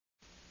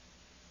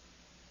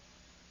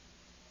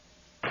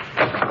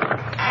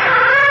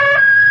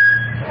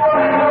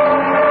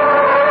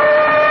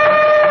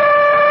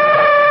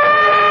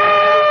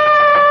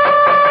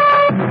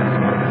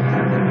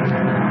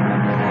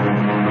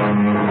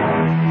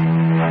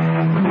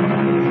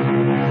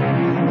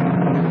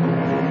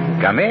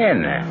Come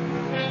in.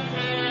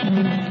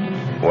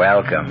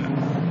 Welcome.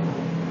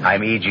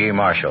 I'm E.G.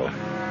 Marshall.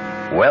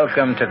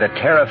 Welcome to the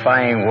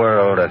terrifying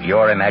world of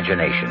your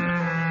imagination.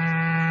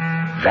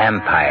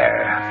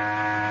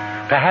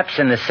 Vampire. Perhaps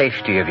in the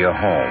safety of your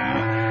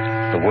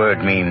home, the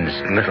word means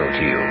little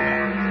to you.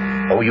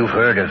 Oh, you've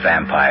heard of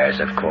vampires,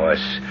 of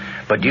course,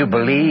 but do you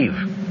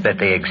believe that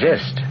they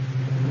exist?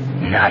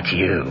 Not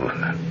you.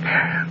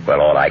 Well,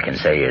 all I can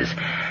say is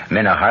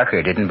Minna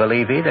Harker didn't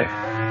believe either.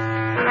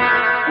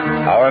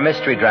 Our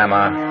mystery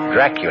drama,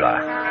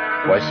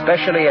 Dracula, was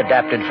specially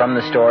adapted from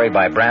the story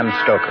by Bram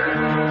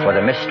Stoker for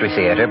the Mystery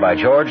Theater by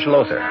George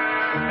Lothar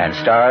and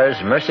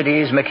stars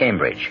Mercedes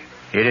McCambridge.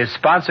 It is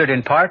sponsored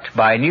in part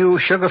by new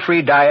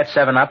sugar-free Diet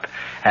 7-Up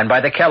and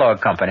by the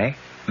Kellogg Company,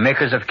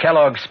 makers of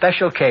Kellogg's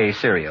Special K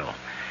cereal.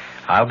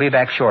 I'll be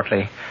back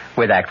shortly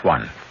with Act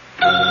One.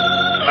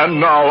 And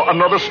now,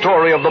 another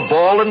story of the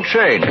ball and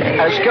chain,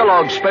 as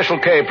Kellogg's Special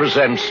K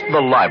presents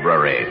The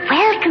Library.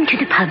 Welcome to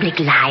the public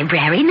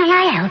library. May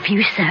I help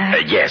you, sir?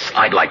 Yes,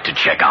 I'd like to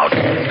check out...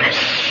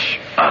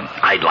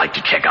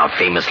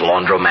 Famous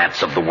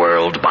Laundromats of the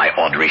World by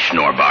Audrey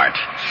Schnorbart.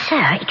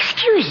 Sir,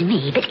 excuse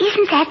me, but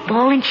isn't that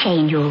ball and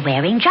chain you're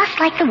wearing just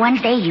like the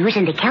ones they use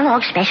in the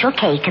Kellogg's Special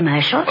K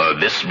commercial?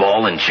 This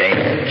ball and chain?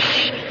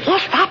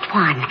 Yes, that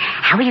one.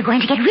 How are you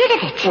going to get rid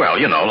of it? Well,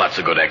 lots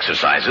of good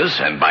exercises,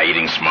 and by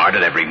eating smart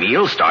at every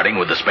meal, starting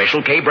with the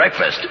Special K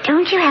breakfast.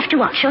 Don't you have to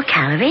watch your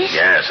calories?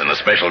 Yes, and the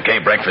Special K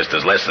breakfast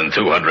is less than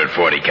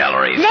 240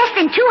 calories. Less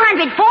than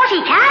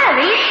 240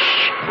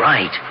 calories?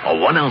 Right. A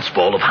 1-ounce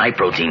bowl of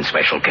high-protein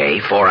Special K,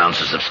 4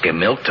 ounces of skim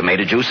milk,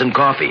 tomato juice, and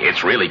coffee.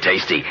 It's really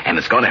tasty, and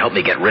it's going to help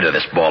me get rid of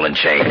this ball and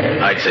chain.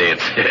 I'd say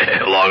it's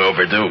long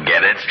overdue,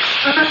 get it?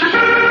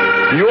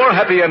 Your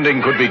happy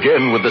ending could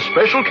begin with the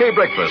Special K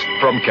breakfast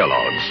from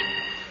Kellogg's.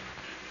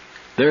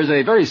 There's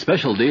a very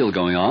special deal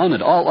going on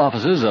at all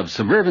offices of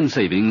Suburban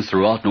Savings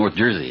throughout North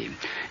Jersey.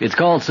 It's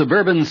called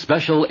Suburban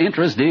Special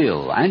Interest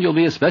Deal, and you'll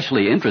be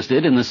especially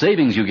interested in the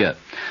savings you get.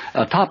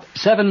 A top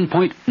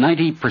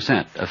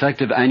 7.90%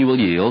 effective annual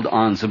yield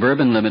on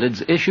Suburban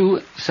Limited's issue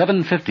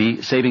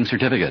 750 savings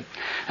certificate.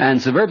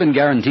 And Suburban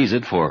guarantees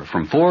it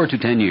from 4 to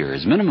 10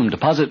 years. Minimum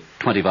deposit,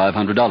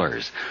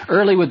 $2,500.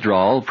 Early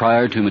withdrawal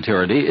prior to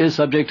maturity is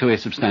subject to a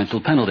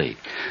substantial penalty.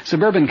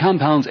 Suburban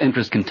compounds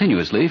interest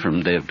continuously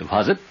from the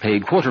deposit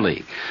paid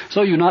quarterly.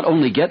 So you not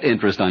only get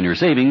interest on your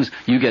savings,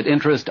 you get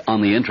interest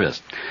on the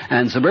interest.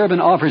 And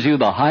Suburban offers you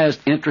the highest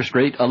interest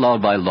rate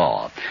allowed by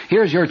law.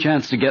 Here's your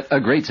chance to get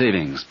a great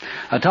savings.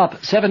 A top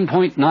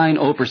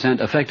 7.90%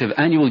 effective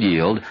annual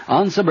yield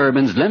on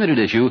Suburban's limited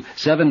issue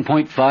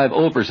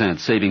 7.50%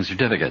 savings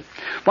certificate.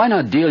 Why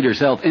not deal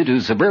yourself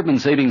into Suburban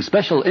Savings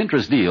Special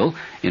Interest Deal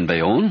in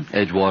Bayonne,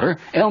 Edgewater,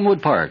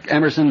 Elmwood Park,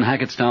 Emerson,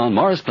 Hackettstown,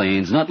 Morris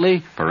Plains,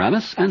 Nutley,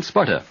 Paramus, and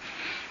Sparta.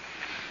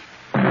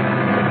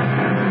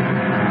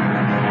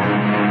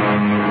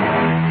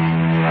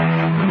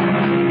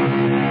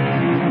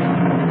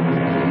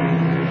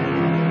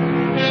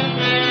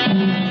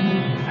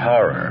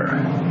 Horror,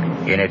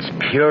 in its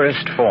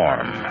purest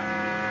form,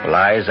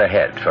 lies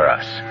ahead for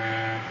us.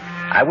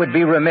 I would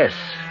be remiss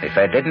if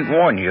I didn't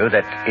warn you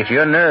that if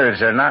your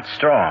nerves are not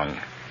strong,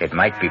 it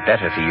might be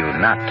better for you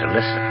not to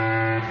listen.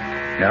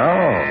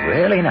 No,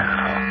 really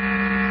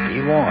now,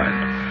 be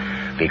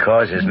warned.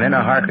 Because as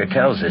Minna Harker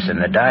tells us in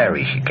the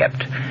diary she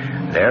kept,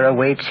 there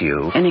awaits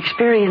you an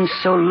experience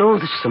so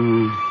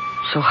loathsome,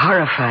 so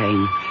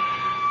horrifying,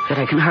 that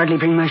I can hardly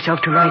bring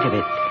myself to write of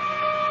it.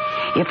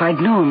 If I'd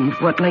known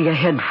what lay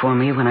ahead for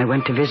me when I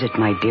went to visit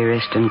my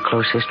dearest and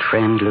closest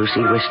friend, Lucy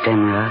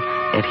Westenra,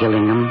 at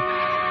Hillingham,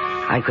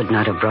 I could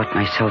not have brought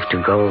myself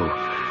to go,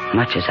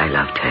 much as I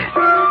loved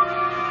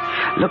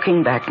her.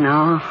 Looking back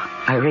now,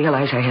 I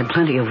realize I had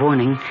plenty of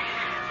warning,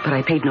 but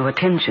I paid no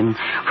attention.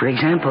 For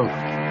example,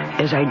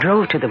 as I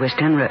drove to the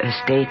Westenra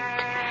estate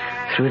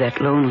through that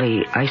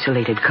lonely,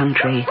 isolated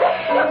country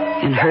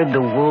and heard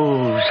the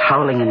wolves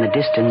howling in the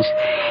distance,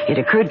 it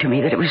occurred to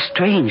me that it was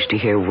strange to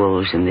hear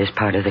wolves in this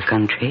part of the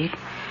country.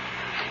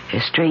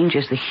 As strange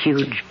as the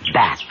huge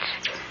bats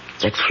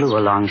that flew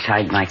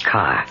alongside my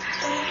car.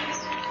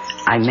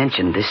 I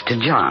mentioned this to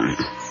John,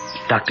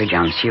 Dr.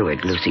 John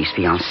Seward, Lucy's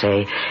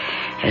fiancé,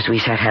 as we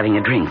sat having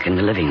a drink in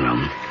the living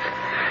room.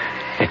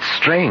 It's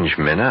strange,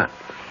 Minna.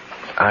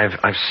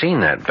 I've seen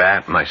that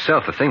bat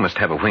myself. The thing must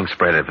have a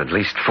wingspread of at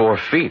least 4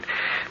 feet.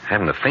 I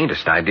haven't the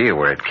faintest idea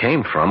where it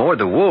came from, or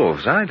the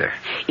wolves either.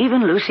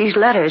 Even Lucy's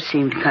letters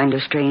seemed kind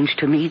of strange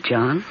to me,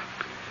 John.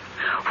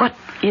 What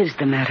is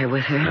the matter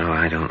with her? Oh,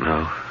 I don't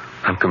know.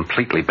 I'm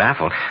completely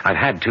baffled. I've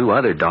had 2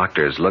 other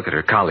doctors look at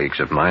her,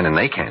 colleagues of mine, and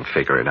they can't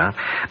figure it out.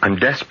 I'm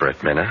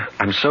desperate, Minna.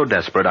 I'm so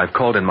desperate I've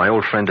called in my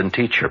old friend and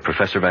teacher,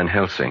 Professor Van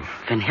Helsing.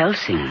 Van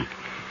Helsing?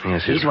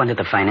 Yes, he's one of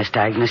the finest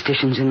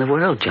diagnosticians in the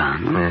world,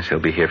 John. Yes, he'll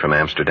be here from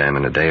Amsterdam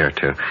in a day or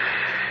 2.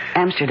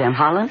 Amsterdam,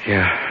 Holland?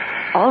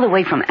 Yeah. All the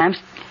way from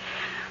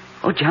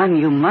Oh, John,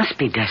 you must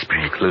be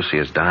desperate. Lucy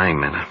is dying,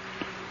 Minna.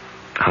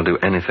 I'll do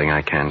anything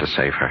I can to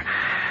save her.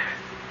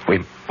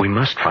 We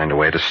must find a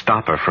way to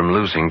stop her from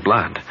losing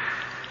blood.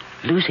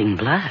 losing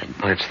blood.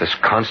 Well, it's this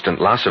constant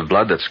loss of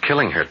blood that's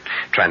killing her.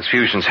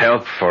 Transfusions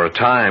help for a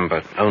time,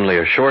 but only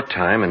a short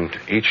time, and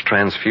each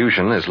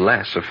transfusion is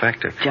less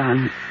effective.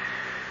 John,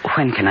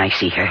 when can I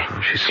see her?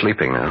 Oh, she's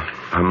sleeping now.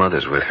 Her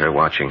mother's with her,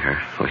 watching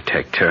her. We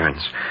take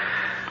turns.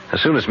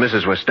 As soon as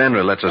Mrs.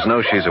 Westenra lets us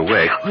know she's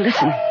awake... Oh,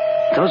 listen,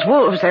 those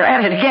wolves, they're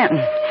at it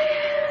again.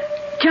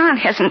 John,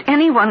 hasn't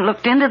anyone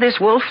looked into this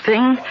wolf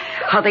thing?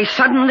 How they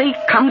suddenly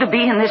come to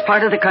be in this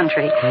part of the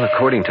country? Well,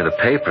 according to the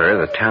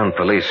paper, the town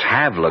police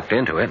have looked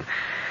into it.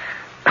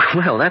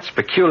 Well, that's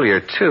peculiar,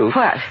 too.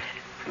 What?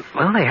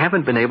 Well, they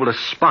haven't been able to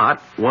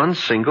spot one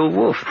single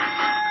wolf.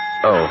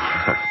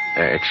 Oh,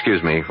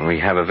 excuse me. We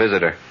have a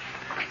visitor.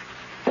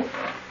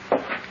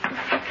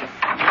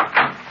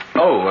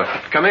 Oh,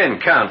 come in,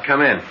 Count.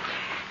 Come in.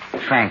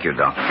 Thank you,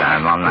 Doctor.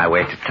 I'm on my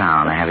way to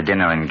town. I have a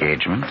dinner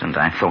engagement, and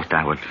I thought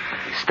I would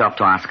stop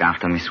to ask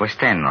after Miss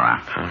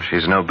Westenra. Oh,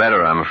 she's no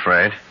better, I'm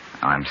afraid.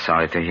 Oh, I'm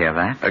sorry to hear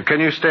that. Can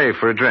you stay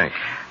for a drink?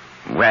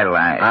 Well,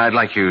 I'd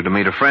like you to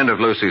meet a friend of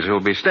Lucy's who'll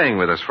be staying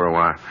with us for a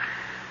while.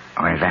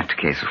 Oh, in that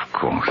case, of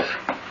course.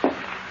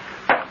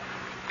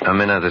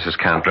 Minna, this is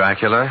Count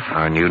Dracula,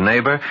 our new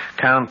neighbor.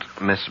 Count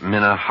Miss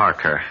Minna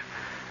Harker.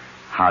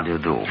 How do you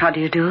do? How do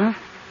you do?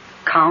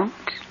 Count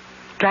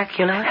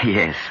Dracula?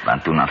 Yes,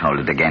 but do not hold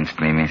it against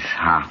me, Miss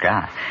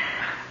Harker.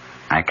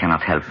 I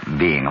cannot help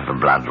being of the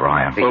blood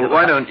royal. Well,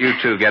 why don't you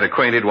two get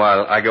acquainted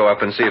while I go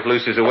up and see if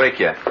Lucy's awake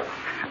yet?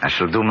 I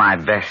shall do my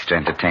best to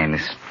entertain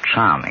this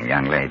charming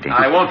young lady.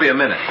 I won't be a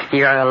minute.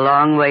 You're a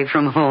long way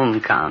from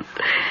home, Count.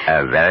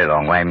 A very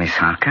long way, Miss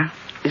Harker.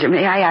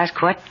 May I ask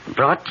what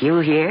brought you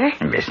here?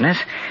 Business?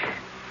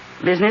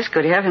 Business?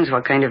 Good heavens,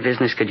 what kind of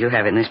business could you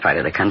have in this part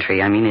of the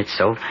country? I mean, it's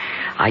so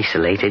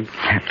isolated.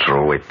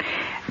 True, it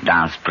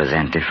does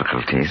present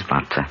difficulties,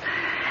 but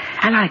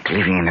I like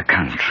living in the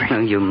country.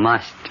 Oh, you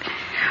must.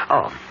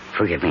 Oh,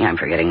 forgive me, I'm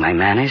forgetting my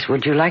manners.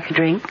 Would you like a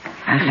drink?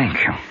 Thank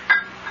you.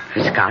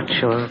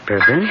 Scotch or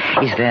bourbon?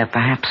 Is there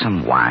perhaps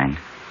some wine?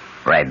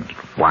 Red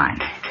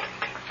wine?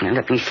 Now,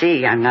 let me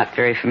see. I'm not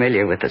very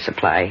familiar with the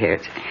supply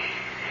here.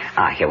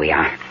 Here we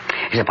are.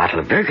 Here's a bottle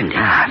of Burgundy.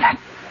 That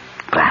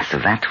glass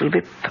of that will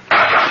be...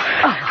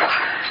 Oh.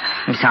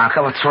 Miss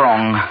Harker, what's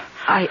wrong?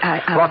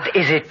 What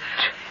is it?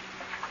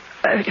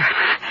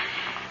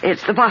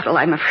 It's the bottle.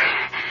 I'm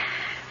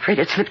afraid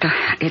it slipped.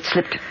 It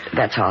slipped.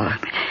 That's all.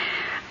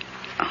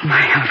 Oh,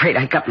 I'm afraid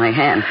I cut my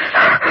hand.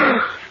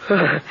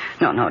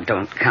 No,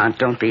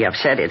 don't be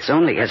upset. It's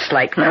only a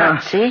slight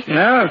cut, see?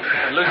 No.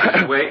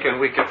 Lucy's awake and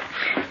we can...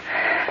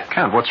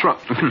 Count, what's wrong?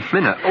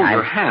 Minna,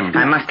 your hand.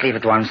 I must leave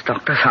at once,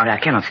 Doctor. Sorry, I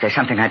cannot stay.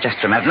 Something I just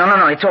remembered.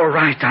 No, it's all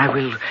right. I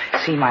will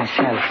see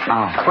myself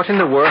now. What in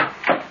the world?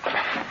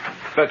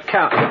 But,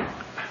 Count...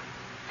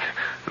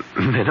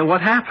 Minna,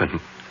 what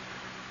happened?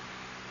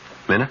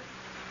 Minna?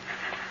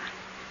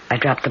 I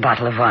dropped the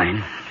bottle of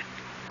wine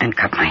and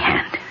cut my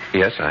hand.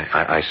 Yes,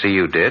 I see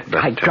you did,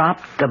 but... I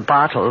dropped the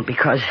bottle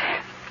because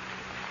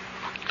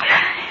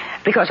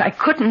I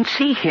couldn't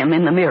see him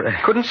in the mirror.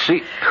 Couldn't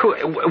see?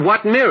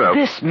 What mirror?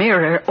 This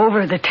mirror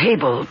over the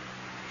table.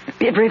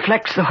 It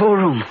reflects the whole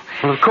room.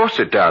 Well, of course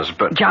it does,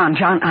 but... John,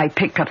 I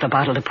picked up the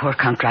bottle to pour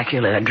Count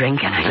Dracula a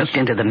drink, and I looked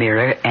into the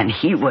mirror, and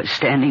he was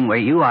standing where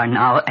you are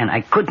now, and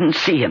I couldn't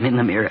see him in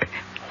the mirror.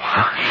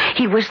 What?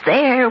 He was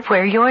there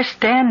where you're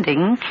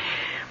standing,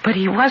 but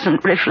he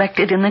wasn't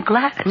reflected in the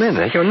glass.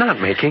 Minna, you're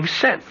not making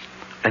sense.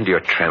 And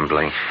you're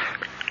trembling.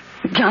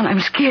 John,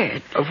 I'm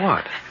scared. Of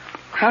what?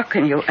 How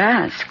can you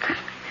ask?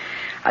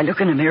 I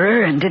look in a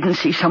mirror and didn't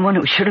see someone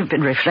who should have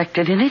been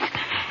reflected in it.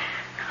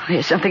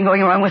 Is something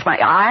going wrong with my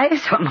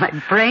eyes or my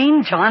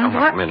brain, John?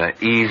 What? Minna,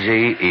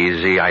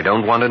 easy. I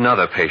don't want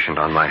another patient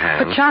on my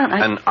hands. But, John,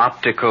 An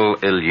optical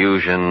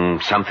illusion,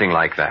 something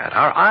like that.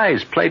 Our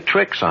eyes play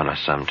tricks on us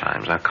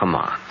sometimes. Now, come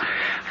on.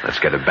 Let's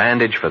get a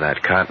bandage for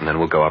that cut, and then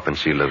we'll go up and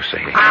see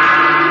Lucy.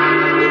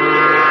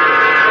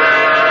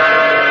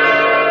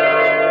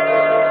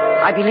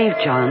 I believe,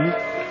 John.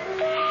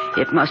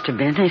 It must have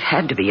been. It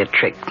had to be a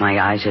trick my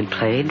eyes had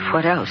played.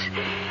 What else?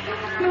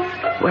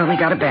 Well, we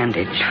got a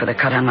bandage for the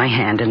cut on my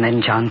hand, and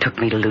then John took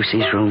me to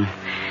Lucy's room.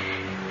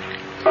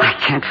 I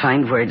can't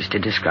find words to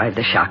describe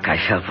the shock I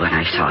felt when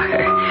I saw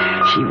her.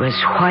 She was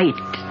white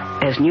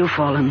as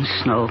new-fallen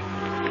snow,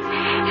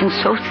 and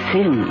so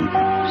thin,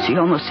 she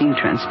almost seemed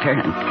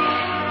transparent.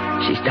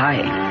 She's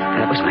dying.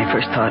 That was my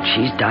first thought.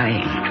 She's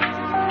dying,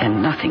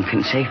 and nothing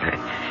can save her.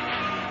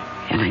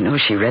 And I know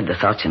she read the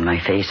thoughts in my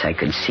face. I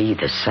could see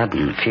the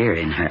sudden fear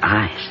in her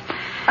eyes.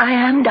 I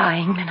am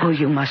dying, Minna. Oh,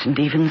 you mustn't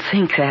even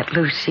think that,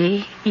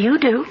 Lucy. You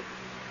do.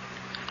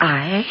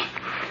 I?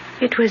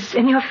 It was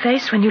in your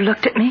face when you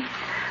looked at me.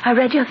 I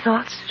read your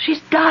thoughts. She's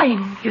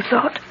dying, you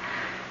thought.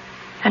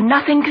 And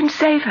nothing can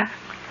save her.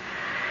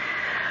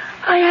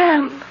 I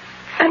am.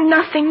 And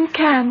nothing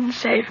can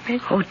save me.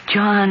 Oh,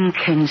 John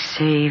can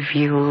save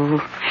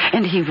you.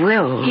 And he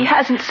will. He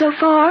hasn't so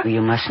far. Oh,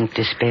 you mustn't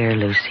despair,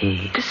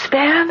 Lucy.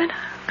 Despair, Minna?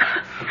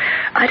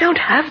 I don't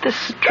have the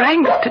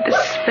strength to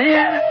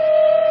despair.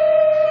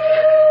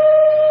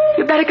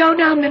 You better go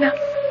now, Minna.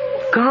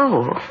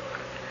 Go?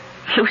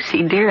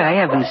 Lucy, dear, I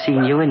haven't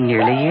seen you in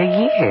nearly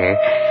a year.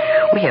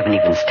 We haven't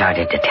even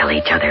started to tell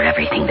each other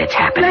everything that's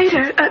happened.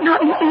 Later.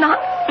 Not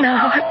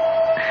now.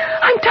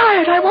 I'm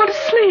tired. I want to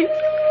sleep.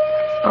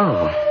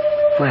 Oh,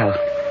 well,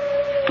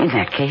 in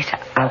that case,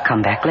 I'll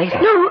come back later.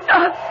 No,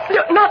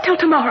 not till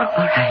tomorrow.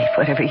 All right,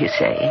 whatever you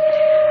say.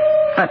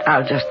 But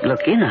I'll just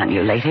look in on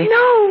you later.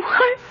 No,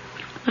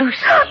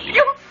 Lucy.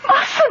 You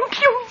mustn't.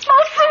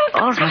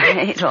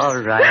 All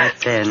right,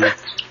 then.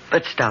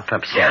 But stop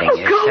upsetting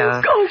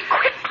yourself. Go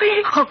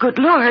quickly. Oh, good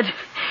Lord.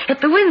 At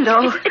the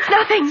window. It's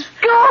nothing.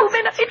 Go,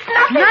 Minna. It's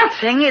nothing.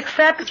 Nothing. It's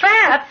that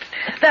bat.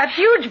 That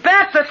huge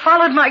bat that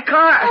followed my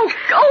car. Oh,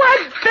 go,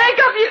 I beg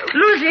of you.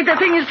 Lucy, the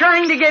thing is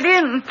trying to get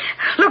in.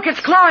 Look,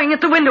 it's clawing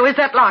at the window. Is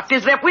that locked?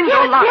 Is that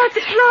window locked? Yes,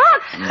 it's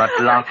locked. But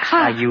locks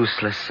are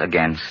useless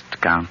against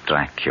Count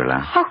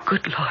Dracula. Oh,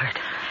 good Lord.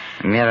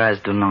 Mirrors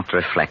do not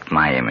reflect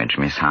my image,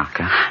 Miss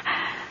Harker.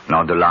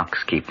 Nor do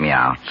locks keep me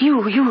out. You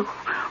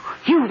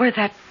were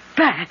that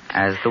bat.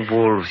 As the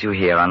wolves you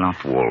hear are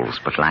not wolves,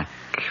 but like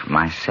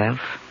myself,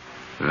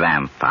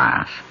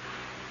 vampires.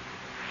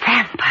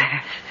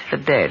 Vampires? The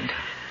dead,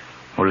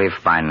 who live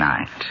by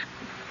night.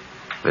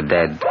 The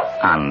dead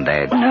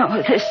undead.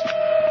 No, this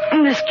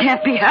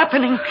can't be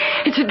happening.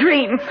 It's a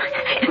dream.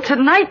 It's a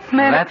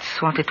nightmare.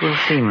 That's what it will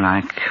seem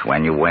like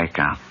when you wake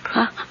up.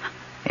 Huh?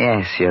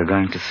 Yes, you're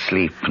going to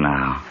sleep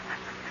now.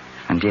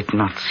 And yet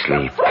not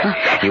sleep.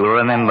 You will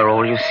remember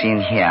all you've seen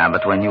here,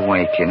 but when you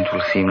waken, it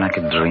will seem like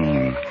a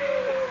dream.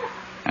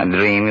 A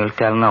dream you'll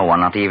tell no one,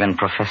 not even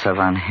Professor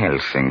Van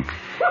Helsing.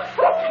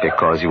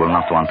 Because you will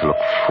not want to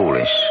look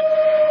foolish.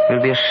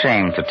 You'll be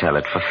ashamed to tell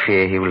it for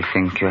fear he will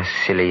think you're a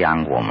silly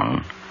young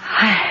woman.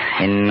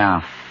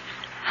 Enough.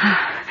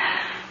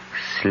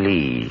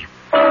 Sleep.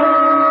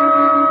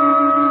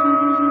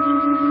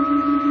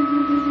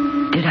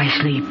 Did I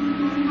sleep?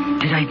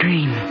 Did I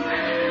dream?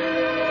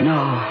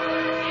 No.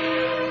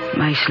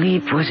 My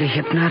sleep was a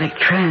hypnotic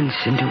trance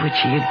into which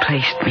he had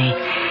placed me.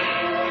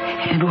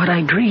 And what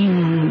I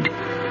dreamed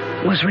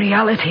was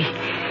reality.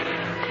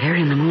 There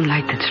in the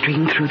moonlight that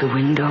streamed through the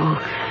window,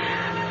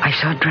 I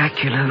saw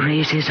Dracula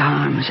raise his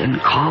arms and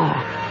call.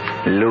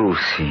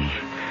 Lucy.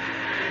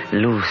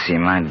 Lucy,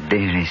 my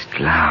dearest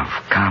love,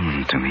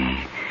 come to me.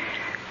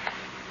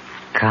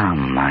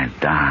 Come, my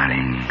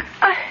darling.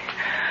 I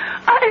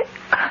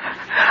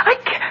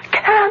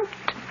can't.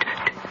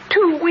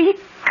 Too weak.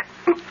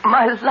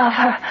 My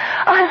lover,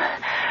 I'm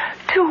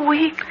too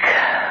weak.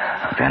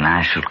 Then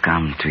I shall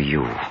come to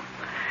you.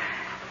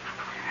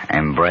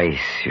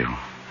 Embrace you.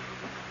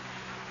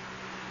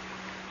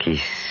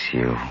 Kiss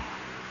you.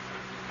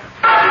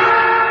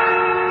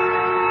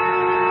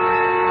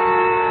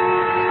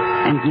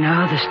 And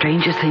now the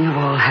strangest thing of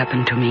all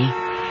happened to me.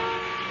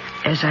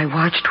 As I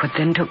watched what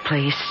then took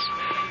place,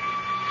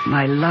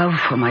 my love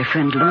for my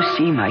friend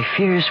Lucy, my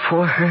fears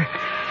for her,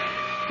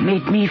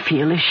 made me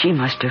feel as she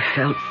must have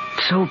felt,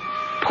 so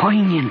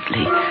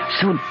poignantly,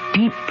 so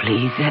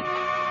deeply that,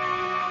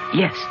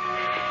 yes,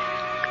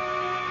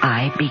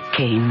 I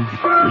became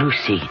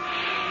Lucy.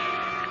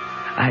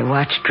 I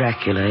watched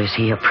Dracula as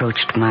he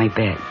approached my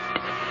bed.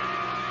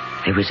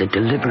 There was a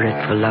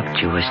deliberate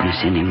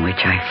voluptuousness in him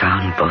which I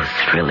found both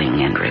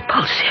thrilling and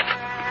repulsive.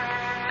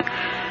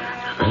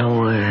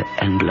 Lower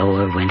and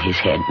lower went his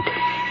head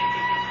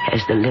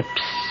as the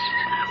lips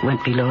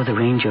went below the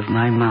range of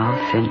my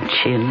mouth and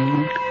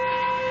chin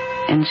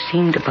and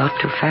seemed about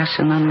to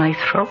fasten on my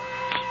throat.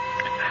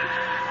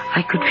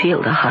 I could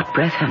feel the hot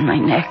breath on my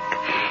neck.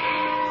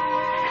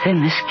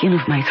 Then the skin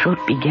of my throat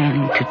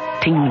began to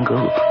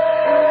tingle.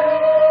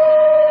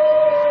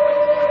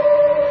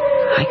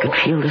 I could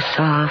feel the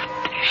soft,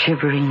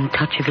 shivering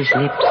touch of his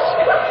lips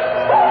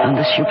on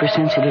the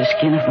supersensitive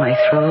skin of my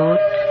throat,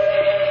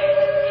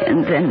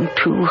 and then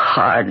two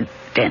hard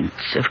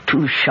dents of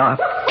two sharp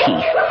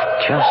teeth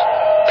just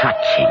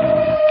touching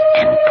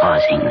and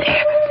pausing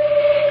there.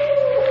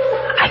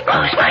 I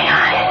closed my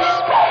eyes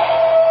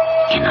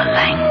in a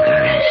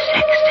languorous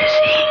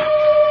ecstasy,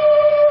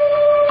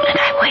 and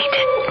I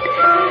waited.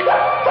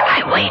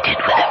 I waited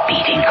with a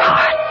beating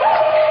heart.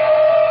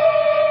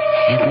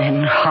 And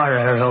then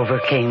horror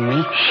overcame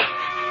me,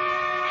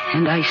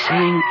 and I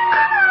sank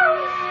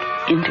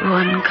into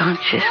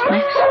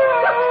unconsciousness.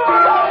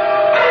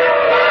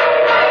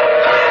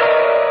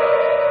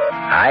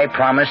 I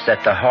promise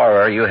that the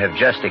horror you have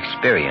just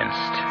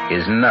experienced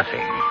is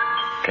nothing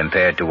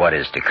compared to what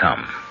is to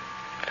come.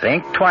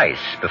 Think twice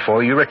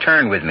before you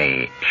return with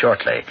me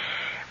shortly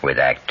with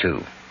Act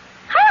 2.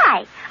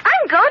 Hi,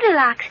 I'm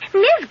Goldilocks,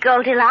 Ms.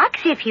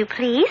 Goldilocks, if you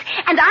please,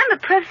 and I'm a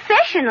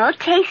professional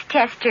taste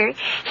tester.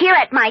 Here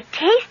at my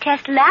taste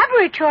test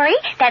laboratory,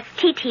 that's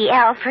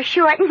TTL for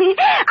short,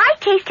 I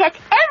taste test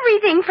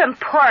everything from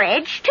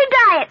porridge to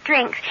diet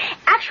drinks.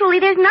 Actually,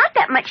 there's not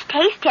that much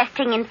taste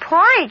testing in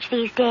porridge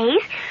these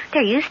days.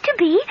 There used to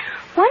be.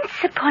 Once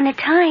upon a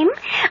time.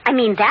 I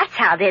mean, that's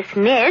how this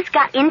Ms.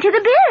 got into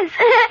the biz.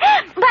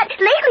 But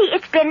lately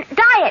it's been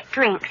diet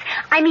drinks.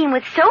 I mean,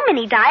 with so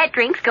many diet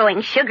drinks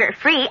going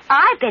sugar-free,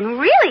 I've been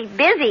really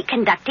busy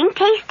conducting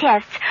taste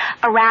tests.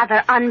 A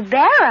rather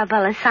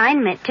unbearable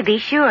assignment, to be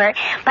sure.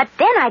 But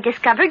then I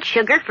discovered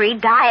sugar-free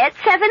diet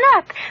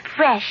 7-Up.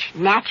 Fresh,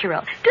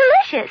 natural,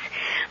 delicious.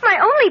 My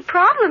only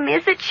problem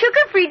is that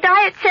sugar-free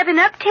diet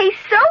 7-Up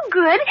tastes so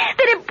good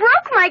that it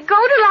broke my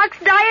Goldilocks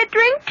diet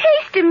drink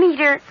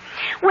taste-o-meter.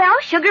 Well,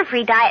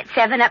 sugar-free diet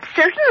 7-Up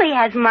certainly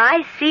has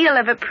my seal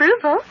of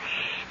approval.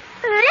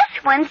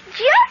 This one's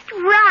just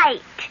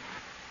right.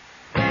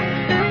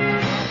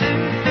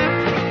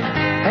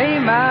 Hey,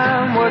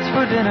 Mom, what's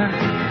for dinner?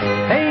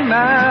 Hey,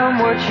 Mom,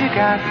 what you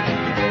got?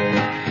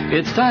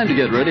 It's time to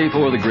get ready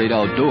for the great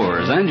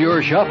outdoors, and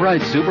your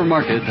ShopRite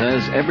supermarket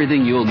has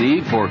everything you'll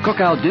need for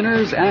cookout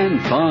dinners and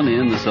fun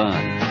in the sun.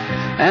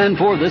 And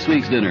for this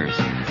week's dinners,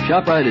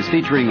 ShopRite is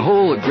featuring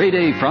whole grade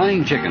A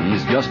frying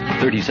chickens, just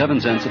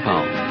 37 cents a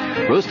pound.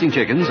 Roasting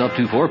chickens up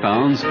to 4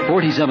 pounds,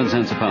 47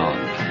 cents a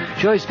pound.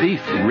 Choice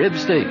beef rib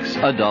steaks,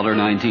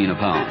 $1.19 a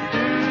pound.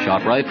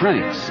 ShopRite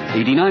Franks,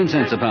 89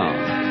 cents a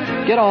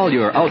pound. Get all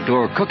your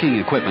outdoor cooking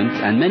equipment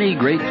and many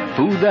great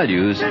food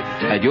values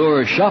at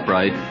your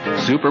ShopRite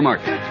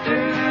supermarket.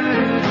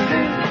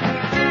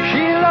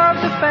 She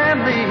loves the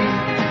family.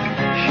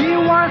 She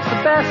wants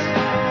the best.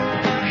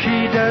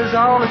 She does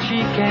all that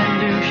she can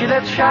do. She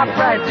lets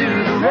ShopRite do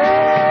the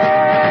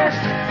rest.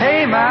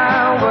 Hey,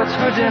 Ma, what's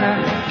for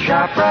dinner?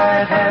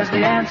 ShopRite has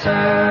the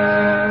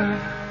answer.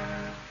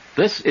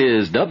 This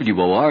is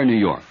WOR New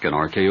York, an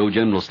RKO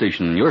General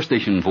Station, your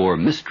station for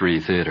Mystery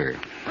Theater.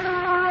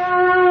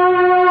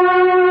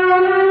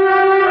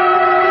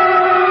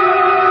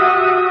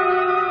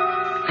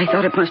 I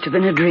thought it must have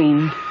been a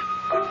dream,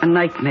 a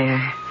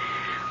nightmare,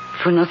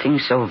 for nothing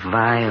so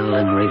vile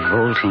and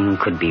revolting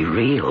could be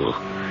real.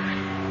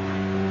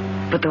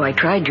 But though I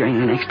tried during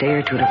the next day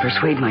or two to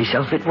persuade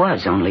myself it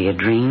was only a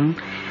dream,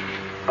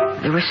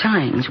 there were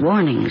signs,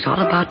 warnings all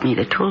about me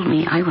that told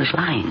me I was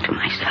lying to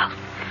myself.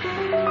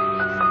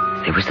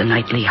 There was the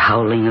nightly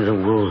howling of the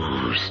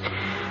wolves,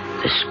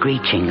 the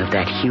screeching of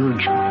that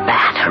huge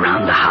bat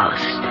around the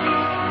house,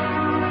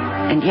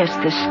 and yes,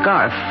 the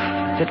scarf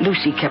that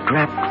Lucy kept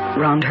wrapped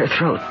round her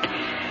throat.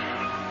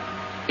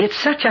 It's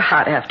such a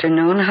hot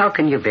afternoon. How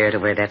can you bear to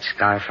wear that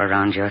scarf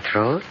around your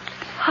throat?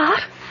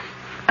 Hot?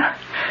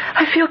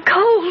 I feel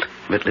cold.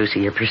 But, Lucy,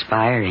 you're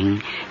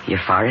perspiring. Your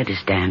forehead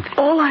is damp.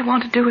 All I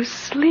want to do is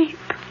sleep.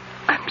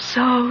 I'm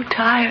so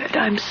tired.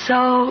 I'm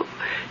so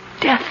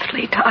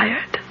deathly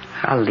tired.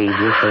 I'll leave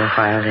you for a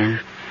while, then.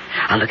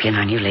 I'll look in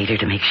on you later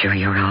to make sure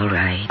you're all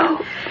right.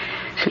 Oh.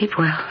 Sleep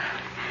well.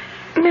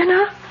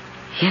 Minna?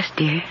 Yes,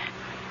 dear?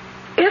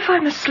 If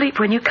I'm asleep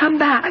when you come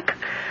back,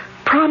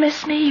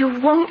 promise me you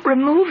won't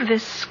remove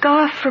this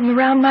scarf from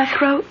around my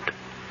throat.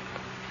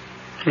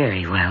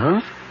 Very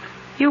well.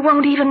 You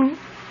won't even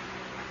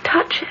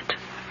touch it.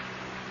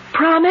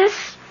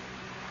 Promise?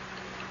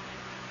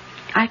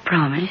 I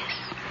promise.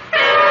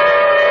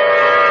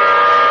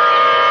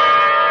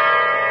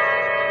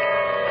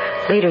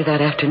 Later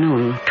that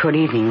afternoon, toward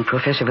evening,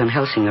 Professor Van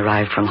Helsing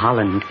arrived from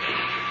Holland.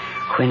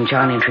 When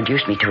John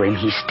introduced me to him,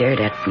 he stared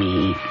at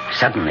me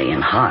suddenly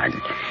and hard,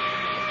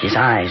 his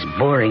eyes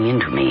boring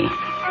into me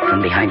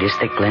from behind his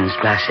thick-lensed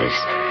glasses.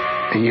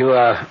 You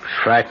are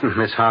frightened,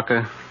 Miss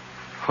Harker?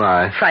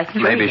 Why?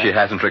 Frightened? Maybe she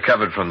hasn't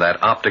recovered from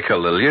that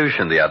optical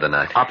illusion the other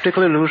night.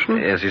 Optical illusion?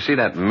 Yes, you see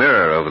that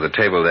mirror over the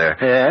table there?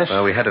 Yes.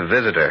 Well, we had a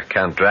visitor,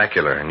 Count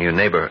Dracula, a new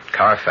neighbor at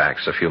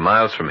Carfax, a few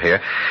miles from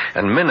here,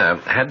 and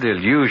Minna had the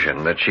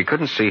illusion that she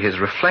couldn't see his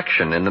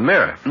reflection in the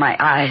mirror. My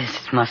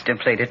eyes must have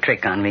played a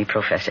trick on me,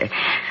 Professor.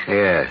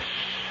 Yes.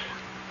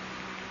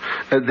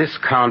 This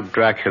Count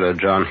Dracula,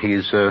 John,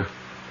 he's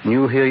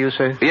new here, you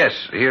say? Yes,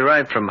 he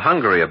arrived from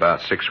Hungary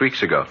about 6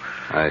 weeks ago.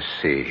 I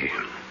see.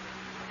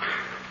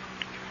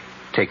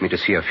 Take me to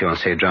see your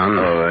fiancée, John.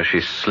 Oh,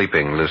 she's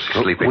sleeping, Lucy's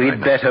sleeping. We'd right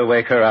now. better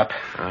wake her up.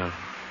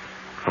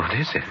 What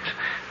is it?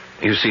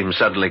 You seem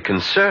suddenly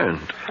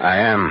concerned. I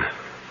am.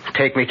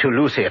 Take me to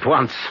Lucy at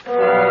once.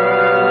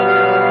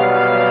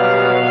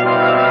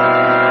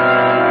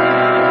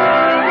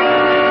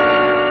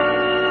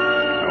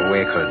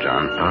 Wake her,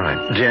 John. All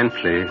right.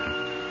 Gently.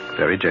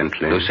 Very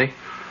gently. Lucy?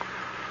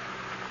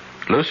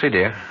 Lucy,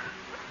 dear.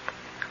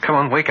 Come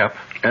on, wake up.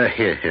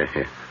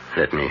 Here.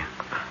 Let me.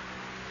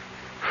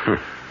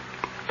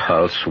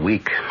 Pulse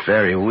weak,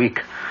 very weak.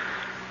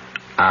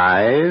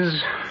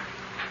 Eyes.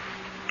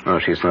 Oh,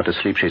 she's not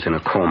asleep. She's in a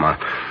coma.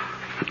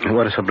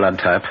 What is her blood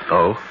type?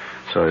 Oh?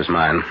 So is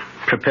mine.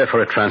 Prepare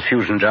for a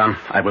transfusion, John.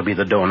 I will be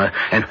the donor.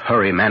 And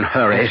hurry, man,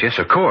 hurry. Yes,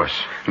 of course.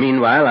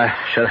 Meanwhile, I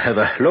shall have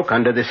a look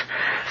under this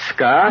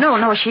scarf.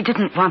 No, she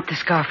didn't want the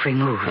scarf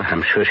removed.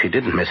 I'm sure she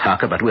didn't, Miss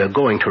Harker, but we're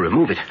going to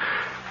remove it.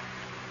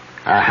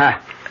 Aha.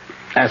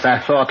 As I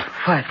thought.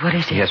 What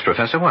is it? Yes,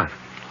 Professor, what?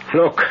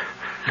 Look.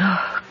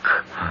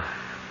 Look.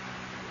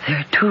 There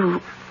are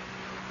two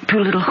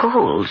little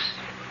holes.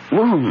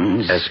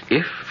 Wounds. As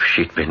if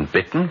she'd been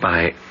bitten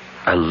by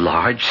a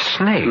large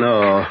snake.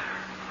 No.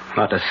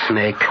 Not a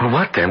snake.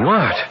 What then?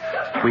 What?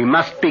 We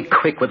must be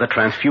quick with the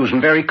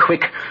transfusion, very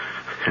quick.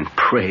 And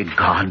pray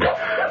God,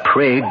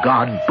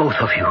 both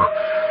of you,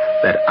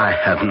 that I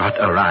have not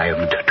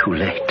arrived too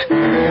late.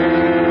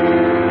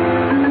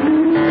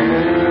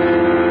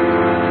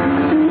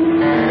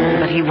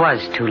 But he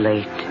was too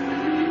late.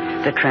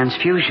 The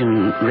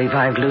transfusion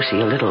revived Lucy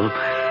a little.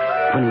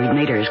 When we'd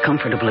made her as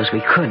comfortable as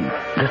we could,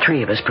 the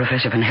three of us,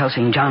 Professor Van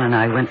Helsing, John, and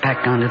I, went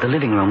back down to the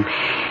living room.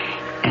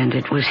 And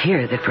it was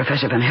here that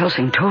Professor Van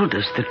Helsing told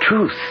us the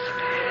truth.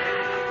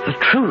 The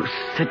truth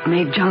that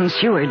made John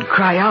Seward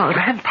cry out.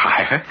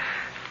 Vampire?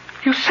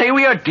 You say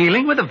we are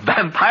dealing with a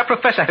vampire?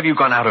 Professor, have you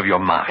gone out of your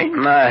mind?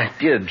 My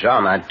dear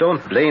John, I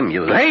don't blame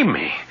you. Blame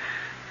me?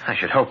 I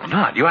should hope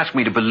not. You ask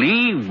me to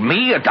believe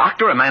me, a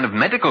doctor, a man of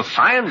medical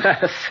science?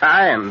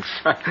 Science.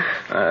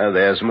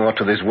 There's more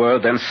to this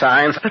world than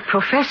science. But,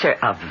 Professor,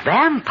 a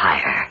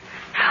vampire?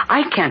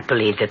 I can't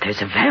believe that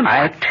there's a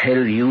vampire. I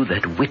tell you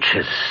that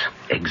witches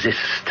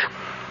exist.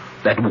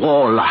 That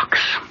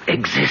warlocks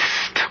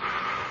exist.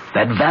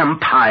 That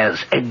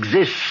vampires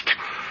exist.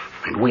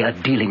 And we are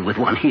dealing with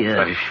one here.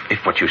 But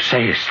if what you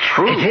say is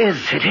true...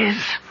 It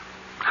is.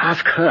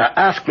 Ask her.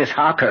 Ask Miss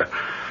Harker.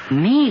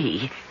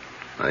 Me?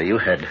 You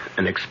had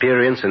an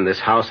experience in this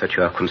house that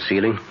you are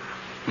concealing.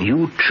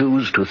 You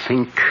choose to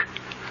think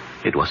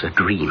it was a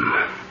dream.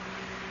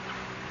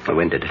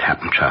 When did it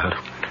happen, child?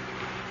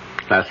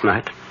 Last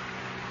night?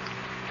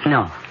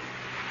 No.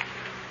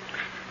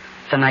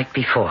 The night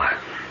before.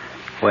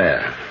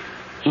 Where?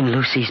 In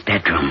Lucy's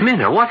bedroom.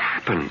 Minna, what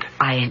happened?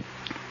 I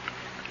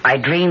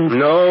dreamed...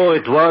 No,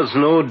 it was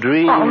no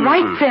dream. All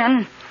right,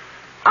 then.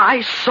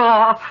 I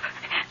saw...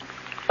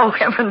 Oh,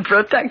 heaven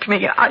protect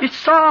me. I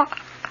saw...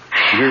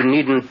 You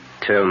needn't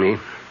tell me.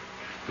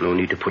 No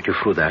need to put you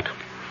through that.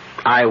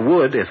 I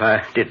would if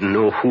I didn't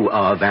know who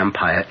our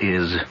vampire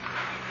is.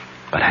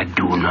 But I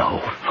do know.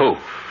 Who?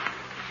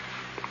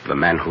 The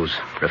man whose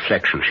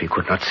reflection she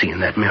could not see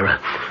in that mirror.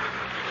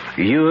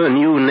 Your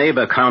new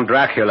neighbor, Count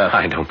Dracula.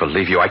 I don't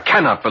believe you. I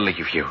cannot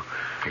believe you.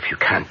 If you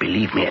can't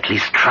believe me, at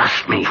least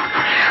trust me.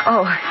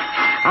 Oh,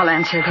 I'll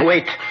answer that.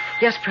 Wait.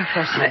 Yes,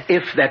 Professor.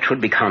 If that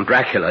should be Count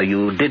Dracula,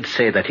 you did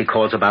say that he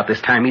calls about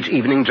this time each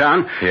evening,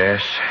 John?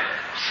 Yes.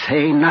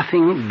 Say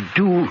nothing,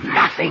 do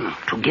nothing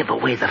to give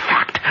away the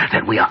fact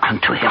that we are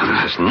onto him.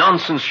 Oh, this is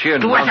nonsense, sheer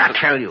Do nonsense. as I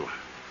tell you.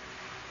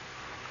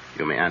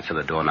 You may answer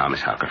the door now,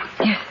 Miss Harker.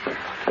 Yes.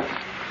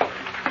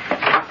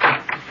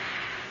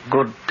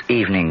 Good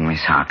evening,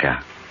 Miss Harker.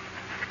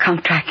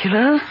 Count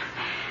Dracula?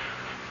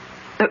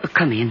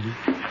 Come in.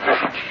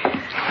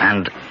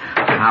 And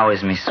how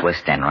is Miss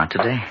Westenra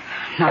today?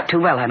 Not too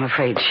well, I'm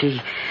afraid.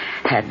 She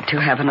had to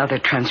have another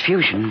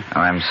transfusion. Oh,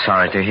 I'm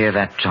sorry to hear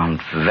that, John.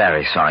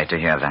 Very sorry to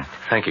hear that.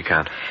 Thank you,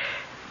 Count.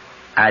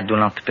 I do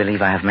not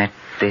believe I have met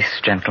this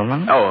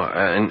gentleman. Oh,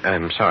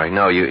 I'm sorry.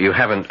 No, you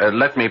haven't.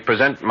 Let me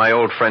present my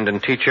old friend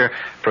and teacher,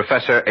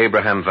 Professor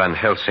Abraham Van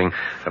Helsing.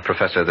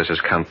 Professor, this is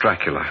Count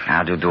Dracula.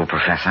 How do you do,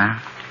 Professor?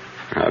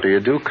 How do you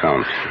do,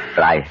 Count?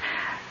 But I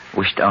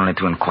wished only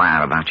to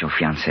inquire about your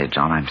fiancée,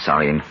 John. I'm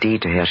sorry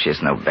indeed to hear she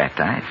is no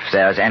better. If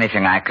there's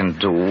anything I can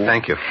do...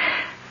 Thank you.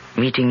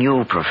 Meeting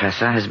you,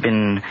 Professor, has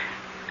been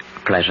a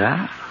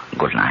pleasure.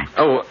 Good night.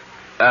 Oh,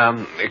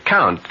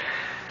 Count.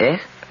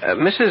 Yes?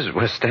 Mrs.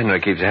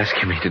 Westenra keeps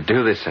asking me to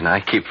do this, and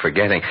I keep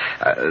forgetting.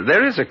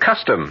 There is a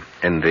custom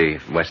in the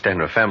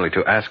Westenra family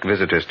to ask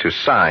visitors to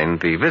sign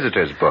the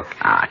visitor's book.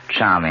 Ah,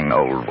 charming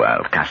old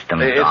world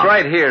custom. It's John.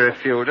 right here.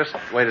 If you'll just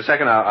wait a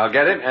second, I'll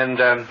get it, and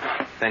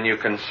then you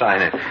can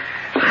sign it.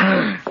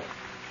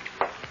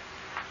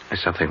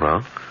 Is something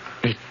wrong?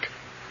 It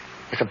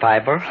is a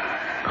Bible.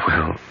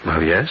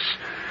 Well, yes.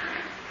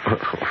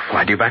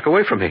 Why do you back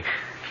away from me?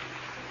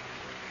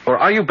 Or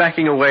are you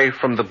backing away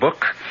from the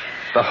book?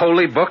 The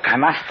holy book? I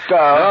must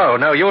go.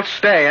 No, you'll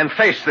stay and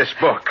face this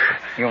book.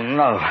 You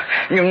know.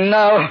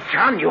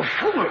 John, you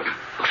fool.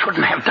 You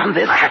shouldn't have done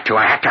this. I had to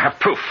have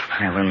proof.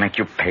 I will make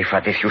you pay for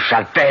this. You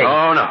shall pay.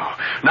 Oh, no.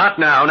 Not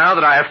now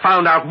that I have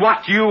found out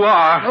what you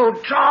are.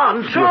 Oh,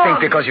 John. You think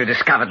because you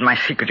discovered my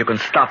secret you can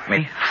stop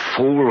me?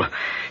 Fool.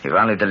 You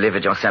only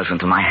delivered yourself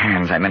into my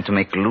hands. I meant to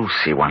make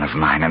Lucy one of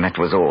mine, and that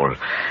was all.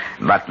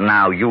 But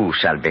now you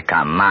shall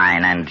become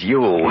mine, and you...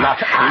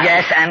 Not I.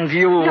 Yes, and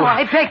you. No,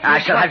 I beg you. I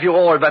shall have you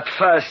all, but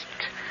first...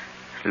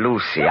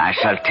 Lucy, I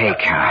shall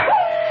take her.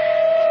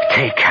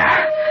 Take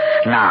her.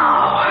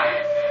 Now...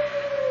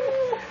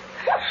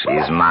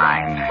 She's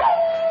mine.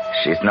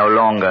 She's no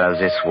longer of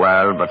this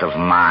world, but of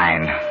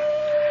mine.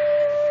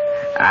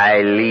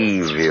 I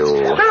leave you.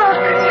 Look,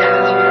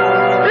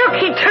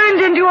 he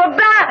turned into a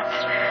bat.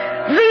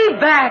 The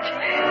bat.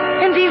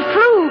 And he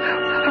flew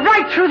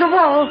right through the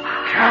wall.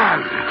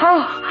 John.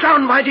 Oh.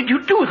 John, why did you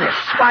do this?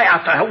 Why,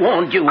 after I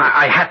warned you?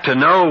 I had to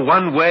know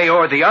one way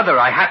or the other.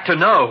 I had to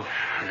know.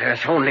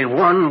 There's only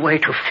one way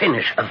to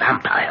finish a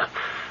vampire.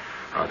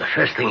 Oh, the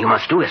first thing you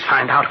must do is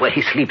find out where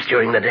he sleeps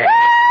during the day.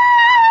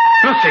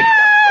 Lucy!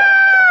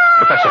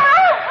 Professor,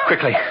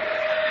 quickly.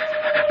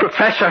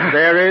 Professor!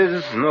 There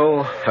is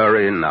no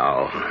hurry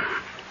now.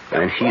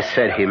 When he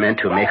said he meant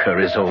to make her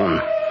his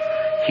own,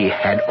 he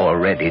had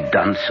already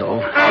done so.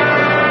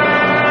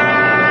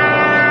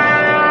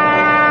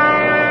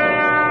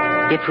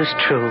 It was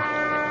true.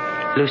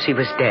 Lucy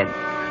was dead.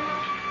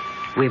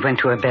 We went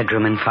to her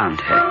bedroom and found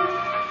her.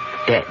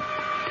 Dead.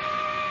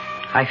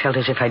 I felt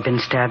as if I'd been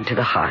stabbed to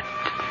the heart.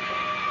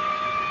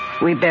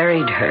 We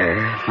buried her,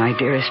 my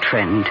dearest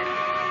friend,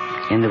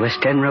 in the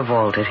West End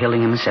Revolt at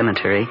Hillingham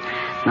Cemetery,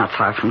 not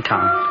far from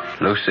town.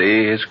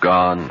 Lucy is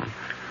gone.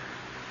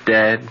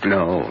 Dead?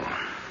 No,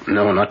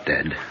 not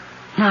dead.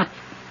 Not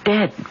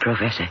dead,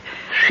 Professor.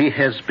 She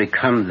has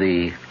become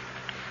the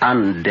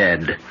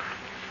undead.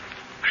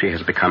 She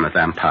has become a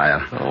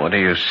vampire. Oh, what are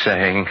you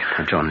saying?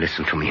 John,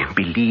 listen to me.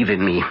 Believe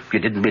in me. You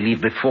didn't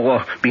believe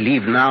before.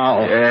 Believe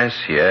now.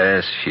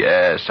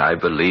 Yes. I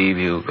believe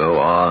you. Go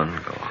on.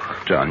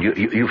 John,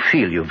 you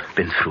feel you've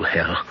been through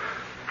hell.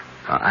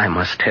 I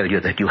must tell you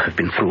that you have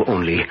been through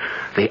only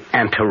the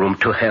anteroom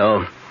to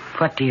hell.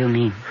 What do you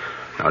mean?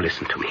 Now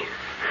listen to me.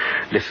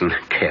 Listen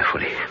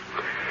carefully.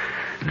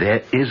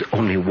 There is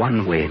only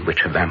one way in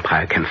which a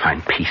vampire can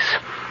find peace,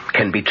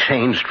 can be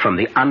changed from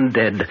the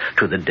undead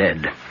to the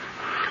dead.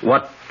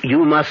 What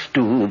you must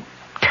do,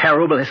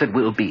 terrible as it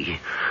will be,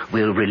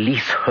 will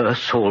release her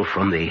soul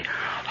from the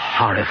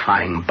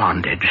horrifying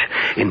bondage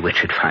in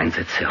which it finds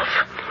itself.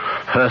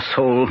 Her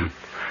soul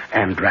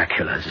and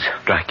Dracula's.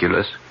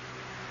 Dracula's?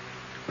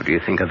 Do you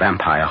think a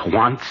vampire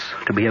wants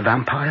to be a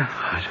vampire?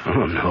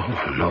 Oh,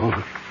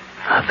 no.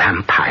 A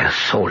vampire's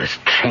soul is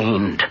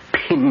chained,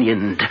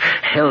 pinioned,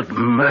 held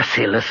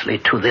mercilessly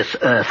to this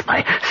earth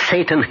by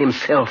Satan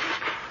himself.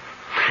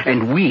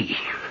 And we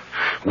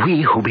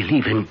who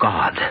believe in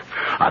God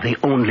are the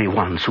only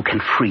ones who can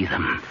free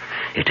them.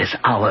 It is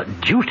our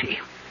duty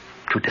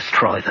to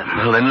destroy them.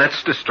 Well, then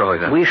let's destroy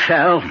them. We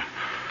shall,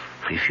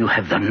 if you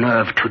have the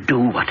nerve to do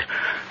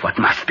what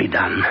must be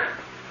done.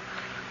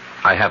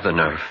 I have the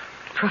nerve.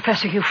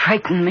 Professor, you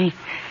frighten me.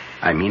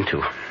 I mean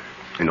to,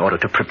 in order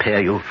to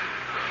prepare you.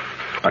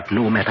 But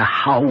no matter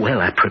how well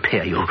I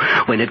prepare you,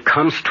 when it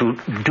comes to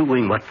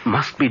doing what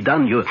must be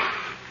done,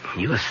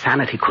 your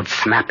sanity could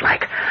snap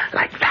like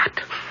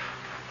that.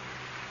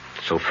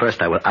 So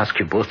first I will ask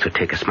you both to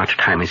take as much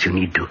time as you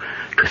need to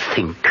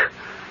think,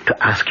 to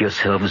ask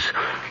yourselves,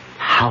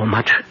 how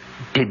much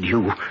do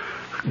you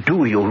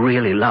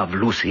really love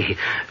Lucy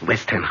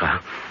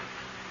Westenra?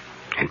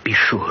 And be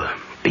sure,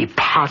 be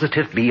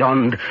positive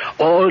beyond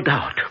all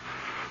doubt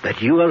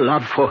that your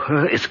love for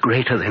her is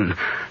greater than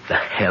the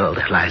hell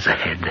that lies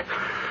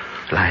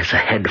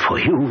ahead for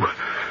you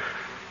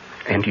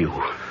and you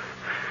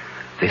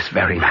this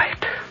very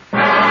night.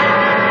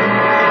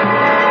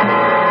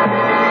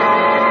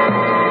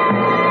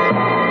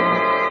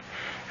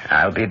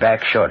 I'll be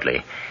back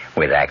shortly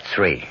with Act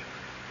 3.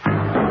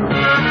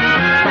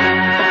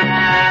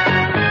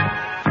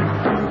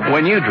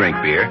 When you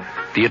drink beer,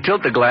 do you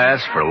tilt the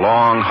glass for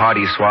long,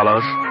 hearty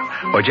swallows?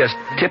 Or just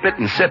tip it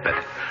and sip it?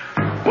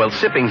 Well,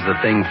 sipping's the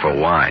thing for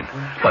wine.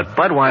 But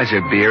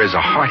Budweiser beer is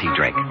a hearty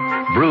drink,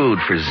 brewed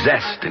for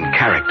zest and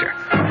character.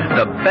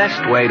 The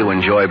best way to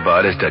enjoy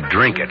Bud is to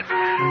drink it.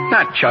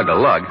 Not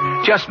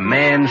chug-a-lug, just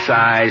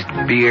man-sized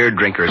beer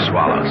drinker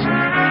swallows.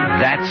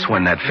 That's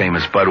when that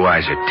famous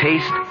Budweiser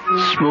taste,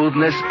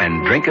 smoothness,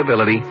 and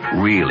drinkability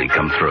really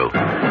come through.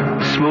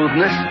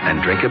 Smoothness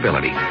and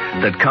drinkability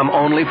that come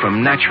only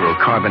from natural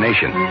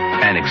carbonation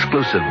and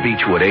exclusive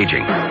beechwood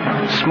aging.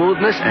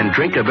 Smoothness and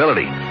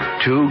drinkability,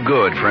 too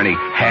good for any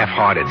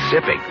half-hearted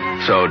sipping.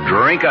 So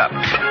drink up.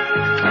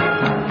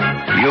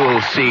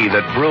 You'll see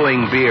that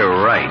brewing beer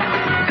right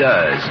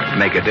does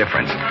make a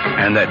difference,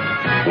 and that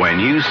when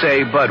you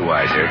say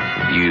Budweiser,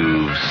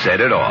 you've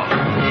said it all.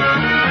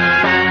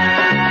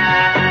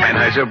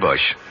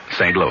 Anheuser-Busch,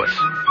 St. Louis.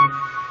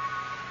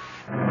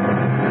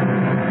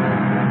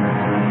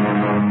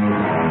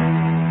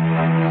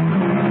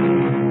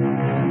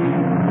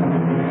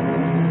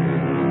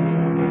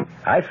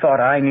 I thought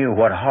I knew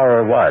what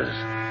horror was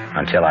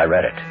until I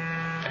read it.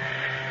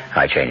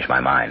 I changed my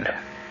mind.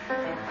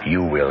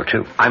 You will,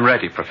 too. I'm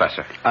ready,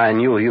 Professor. I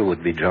knew you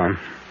would be, John.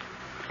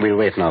 We'll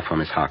wait now for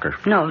Miss Harker.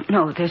 No,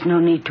 there's no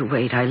need to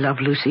wait. I love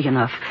Lucy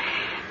enough.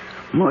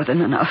 More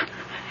than enough.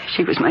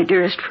 She was my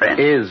dearest friend.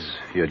 Is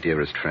your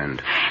dearest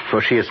friend.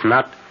 For she is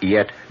not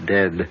yet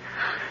dead.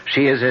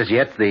 She is as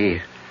yet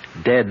the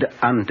dead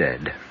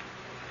undead.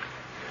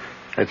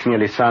 It's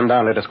nearly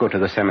sundown. Let us go to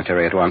the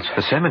cemetery at once.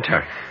 The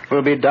cemetery? It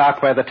will be dark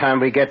by the time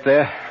we get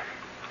there.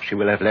 She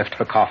will have left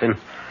her coffin.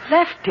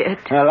 Left it?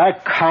 Well,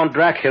 like Count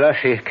Dracula,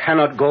 she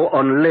cannot go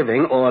on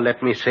living, or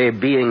let me say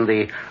being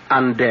the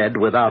undead,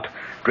 without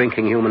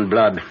drinking human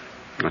blood.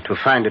 To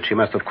find it, she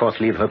must, of course,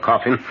 leave her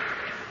coffin.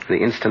 The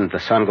instant the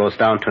sun goes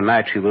down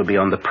tonight, she will be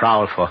on the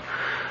prowl for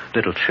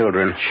little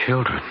children.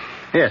 Children?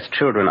 Yes,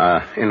 children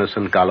are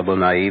innocent, gullible,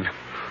 naive,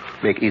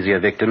 make easier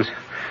victims.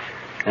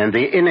 And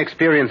the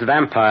inexperienced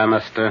vampire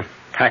must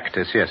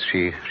practice. Yes,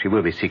 she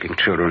will be seeking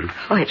children.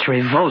 Oh, it's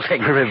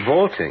revolting.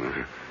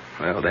 Revolting?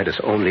 Well, that is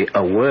only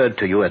a word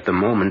to you at the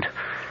moment.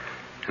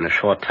 In a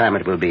short time,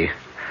 it will be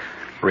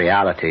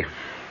reality.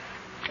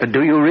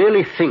 Do you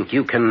really think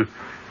you can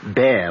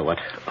bear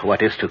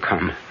what is to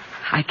come?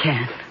 I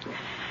can.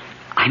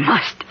 I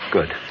must.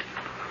 Good.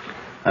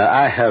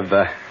 I have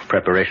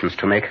preparations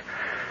to make.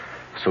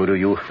 So do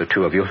you, the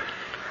two of you.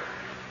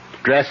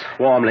 Dress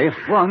warmly.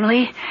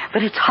 Warmly?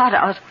 But it's hot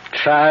out.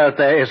 Child,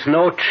 there is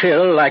no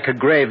chill like a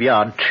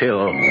graveyard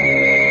chill.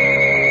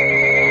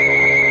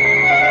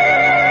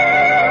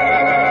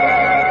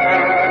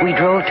 We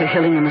drove to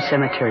Hillingham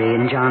Cemetery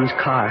in John's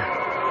car.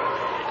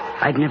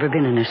 I'd never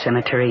been in a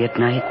cemetery at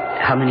night.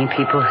 How many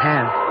people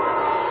have?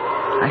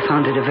 I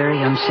found it a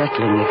very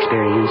unsettling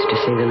experience, to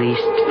say the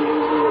least.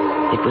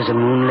 It was a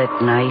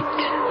moonlit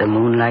night, the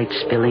moonlight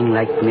spilling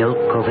like milk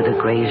over the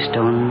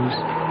gravestones,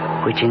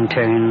 which in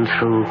turn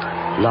threw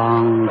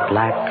long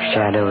black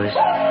shadows.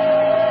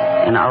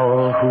 An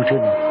owl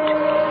hooted,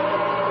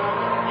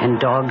 and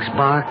dogs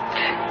barked.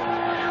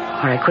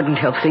 Or I couldn't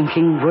help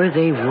thinking, were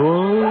they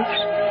wolves?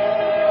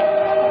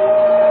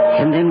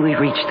 And then we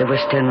reached the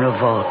Westenra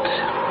vault,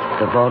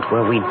 the vault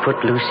where we'd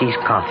put Lucy's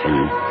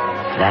coffin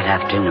that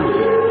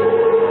afternoon.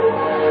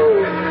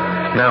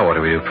 Now what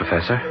do we do,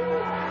 Professor?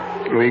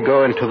 We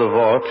go into the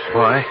vault.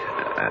 Why?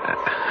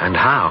 And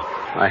how?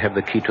 I have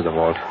the key to the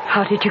vault.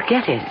 How did you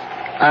get it?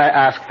 I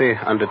asked the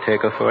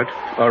undertaker for it,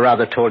 or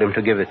rather told him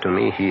to give it to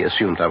me. He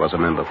assumed I was a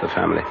member of the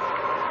family.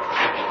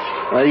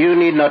 Well, you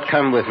need not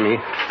come with me.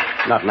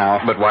 Not now.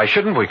 But why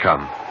shouldn't we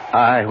come?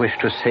 I wish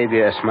to save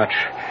you as much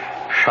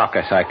shock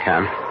as I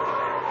can.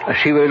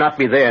 She will not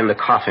be there in the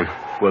coffin.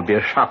 It will be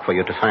a shock for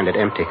you to find it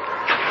empty.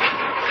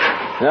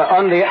 Now,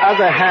 on the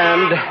other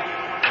hand,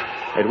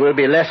 it will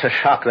be less a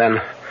shock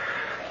than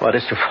what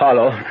is to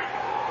follow.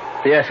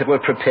 Yes, it will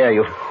prepare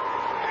you.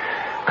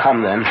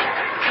 Come, then.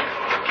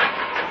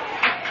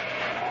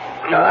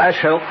 Now, I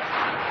shall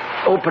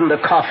open the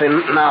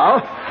coffin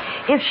now.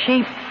 If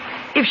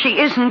she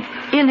isn't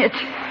in it,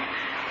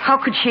 how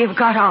could she have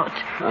got out?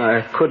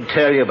 I could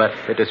tell you, but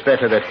it is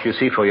better that you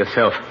see for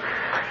yourself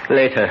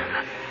later.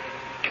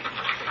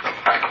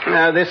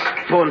 Now, this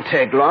won't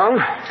take long.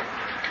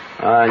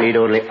 I need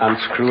only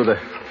unscrew the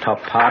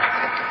top part.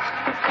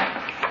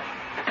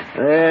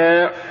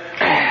 There.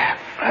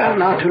 Well,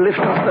 now to lift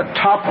off the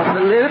top of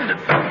the lid.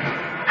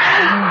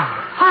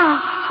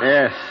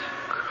 Yes.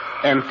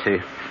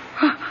 Empty.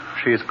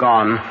 She's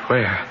gone.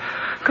 Where?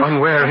 Gone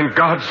where? In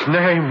God's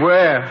name,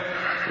 where?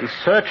 In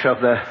search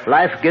of the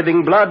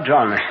life-giving blood,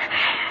 John.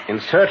 In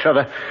search of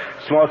a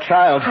small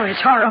child. Oh,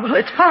 it's horrible.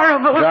 It's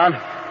horrible. John?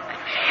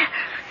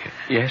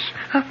 Yes?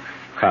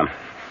 Come.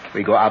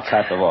 We go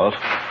outside the vault.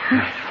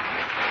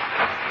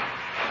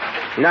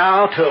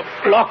 Now to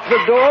lock the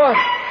door.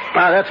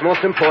 Now, that's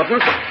most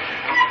important.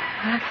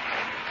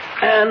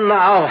 And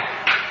now,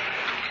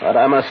 what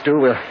I must do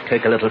will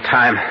take a little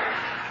time.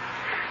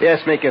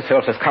 Yes, make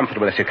yourselves as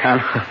comfortable as you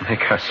can.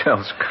 Make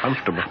ourselves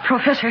comfortable.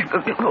 Professor,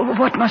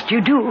 what must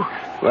you do?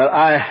 Well,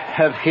 I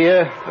have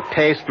here a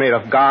paste made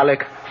of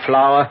garlic,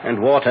 flour,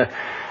 and water.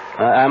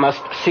 I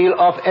must seal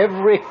off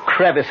every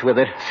crevice with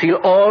it. Seal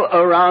all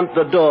around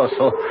the door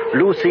so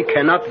Lucy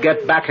cannot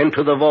get back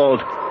into the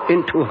vault,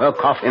 into her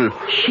coffin.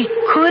 She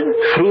could?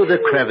 Through the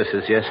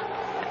crevices, yes.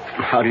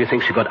 How do you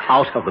think she got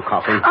out of the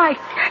coffin? I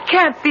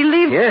can't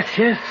believe... Yes.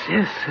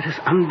 It is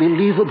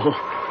unbelievable.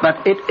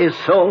 But it is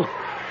so.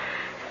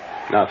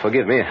 Now,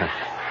 forgive me.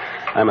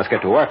 I must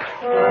get to work.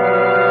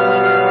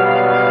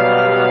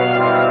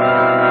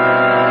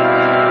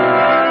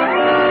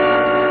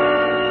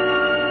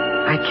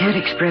 I can't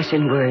express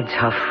in words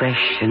how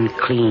fresh and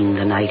clean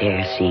the night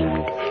air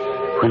seemed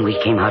when we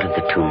came out of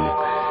the tomb.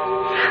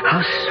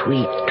 How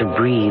sweet to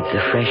breathe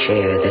the fresh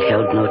air that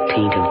held no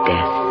taint of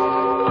death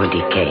or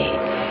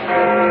decay.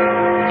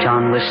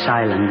 John was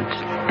silent,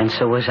 and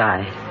so was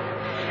I.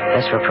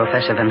 As for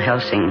Professor Van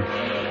Helsing,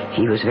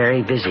 he was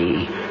very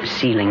busy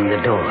sealing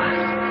the door.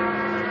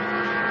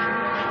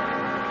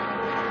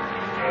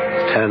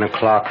 10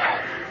 o'clock.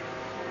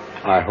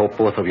 I hope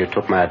both of you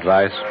took my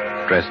advice,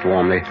 dressed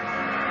warmly.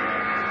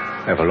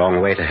 We have a long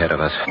wait ahead of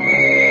us.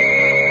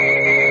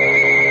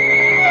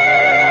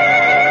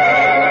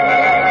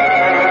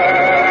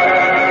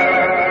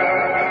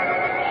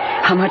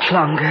 How much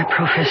longer,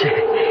 Professor?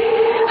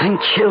 I'm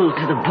chilled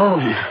to the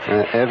bone.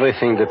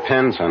 Everything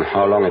depends on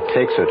how long it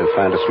takes her to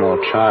find a small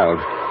child.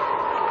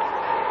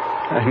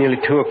 Nearly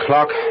 2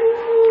 o'clock.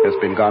 Has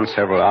been gone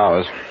several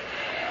hours.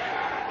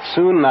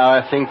 Soon now,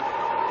 I think...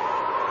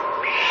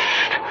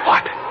 Shh.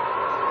 What?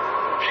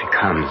 She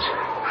comes.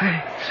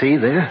 Where? See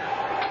there?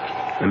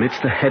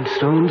 Amidst the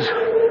headstones?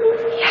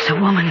 Yes, a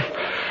woman.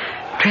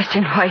 Dressed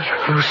in white.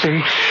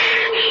 Lucy.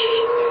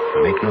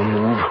 Shh. Make no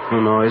move, no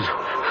noise.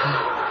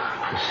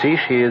 See,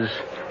 she is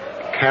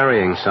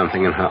carrying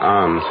something in her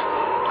arms.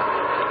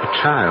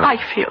 A child. I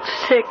feel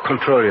sick.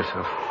 Control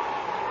yourself.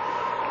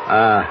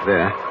 Ah,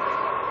 there.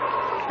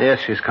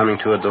 Yes, she's coming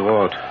toward the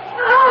vault.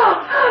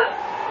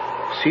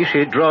 See,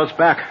 she draws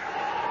back.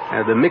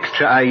 The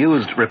mixture I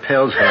used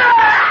repels her.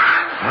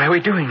 Why are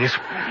we doing this?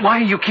 Why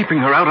are you keeping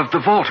her out of the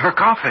vault, her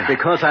coffin?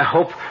 Because I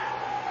hope...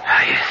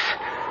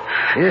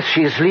 Yes,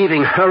 she's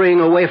leaving, hurrying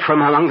away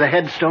from among the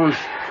headstones.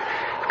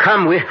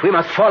 Come, we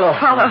must follow.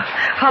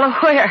 Follow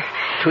where?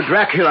 To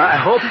Dracula, I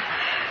hope.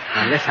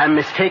 Unless I'm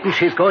mistaken,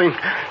 she's going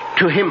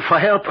to him for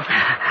help.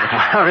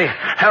 Hurry,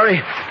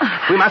 hurry.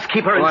 We must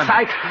keep her in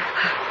sight.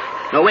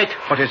 No, wait.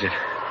 What is it?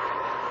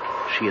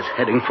 She is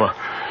heading for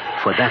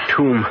that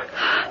tomb.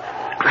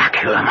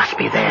 Dracula must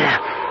be there.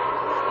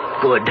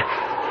 Good.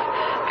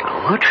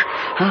 Now, watch.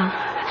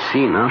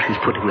 See, now she's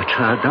putting the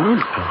child down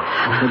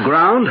on the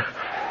ground.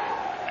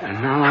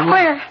 And now...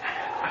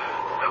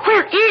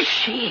 Where is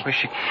she? Where's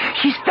she?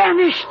 She's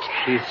vanished.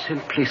 She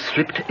simply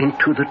slipped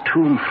into the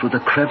tomb through the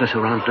crevice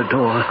around the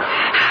door.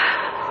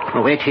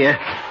 Oh, wait here.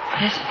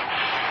 Yes.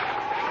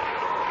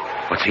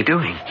 What's he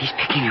doing? He's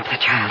picking up the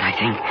child, I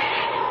think.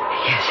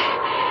 Yes.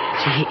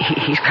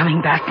 See, he's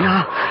coming back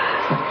now.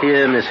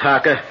 Here, Miss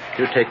Harker.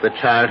 You take the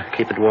child.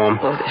 Keep it warm.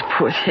 Oh, this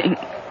poor thing.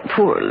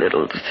 Poor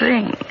little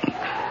thing.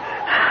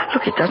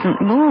 Look, it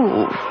doesn't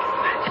move.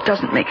 It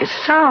doesn't make a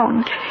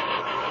sound.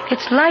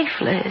 It's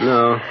lifeless.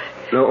 No,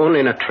 only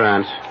in a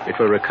trance. It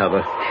will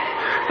recover.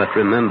 But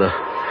remember,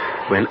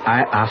 when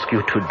I ask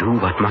you to do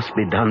what must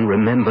be done,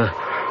 remember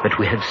that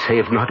we have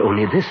saved not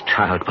only this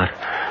child, but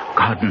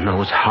God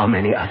knows how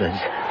many others.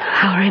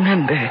 I'll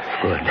remember.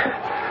 Good.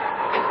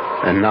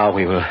 And now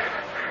we will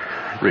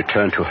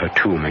return to her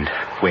tomb and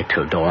wait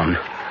till dawn.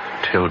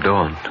 Till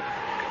dawn?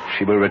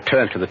 She will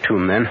return to the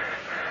tomb then.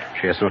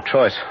 She has no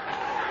choice.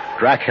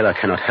 Dracula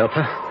cannot help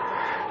her.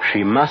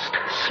 She must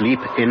sleep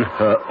in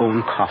her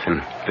own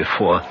coffin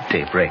before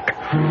daybreak.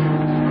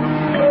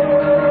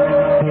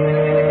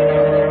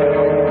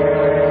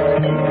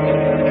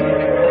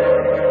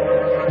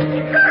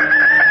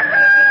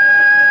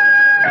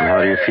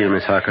 How do you feel,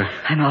 Miss Harker?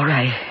 I'm all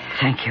right,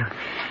 thank you.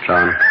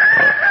 John?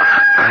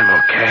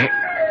 I'm okay.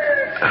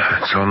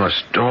 It's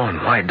almost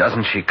dawn. Why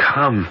doesn't she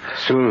come?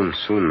 Soon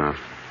now.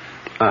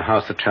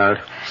 How's the child?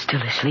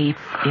 Still asleep,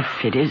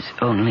 if it is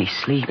only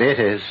sleep. It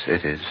is.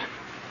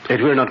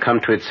 It will not come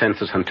to its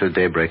senses until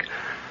daybreak.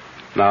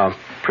 Now,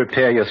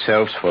 prepare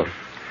yourselves for...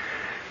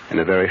 In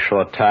a very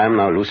short time,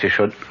 now Lucy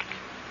should...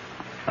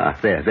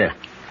 there.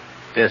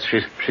 Yes,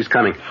 she's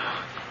coming.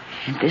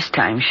 And this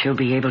time she'll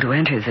be able to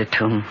enter the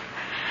tomb,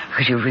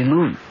 because you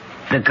removed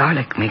the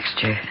garlic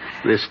mixture.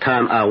 This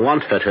time I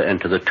want her to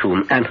enter the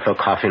tomb and her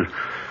coffin.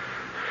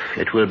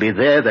 It will be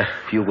there that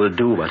you will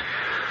do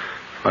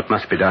what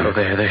must be done. Oh,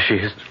 there she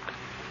is.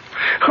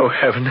 Oh,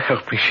 heaven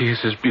help me. She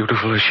is as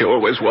beautiful as she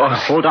always was. Now,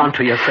 hold on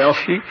to yourself.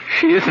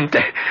 She isn't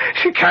dead.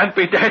 She can't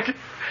be dead.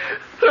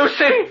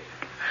 Lucy!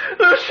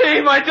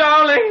 Lucy, my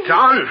darling!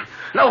 John!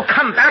 No,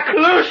 come back!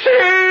 Lucy!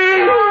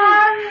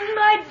 John,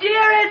 my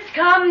dearest,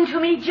 come to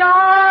me,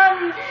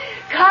 John.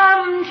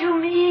 Come to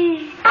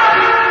me.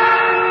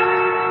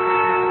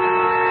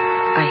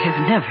 I have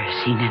never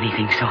seen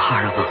anything so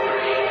horrible.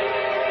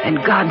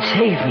 And God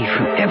save me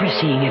from ever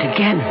seeing it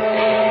again.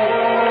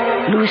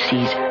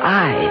 Lucy's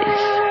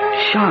eyes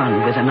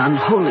shone with an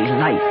unholy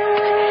light,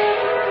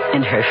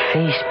 and her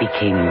face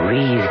became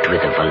wreathed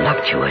with a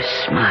voluptuous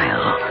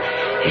smile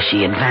as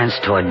she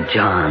advanced toward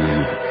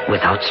John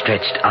with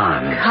outstretched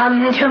arms.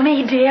 Come to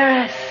me,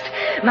 dearest.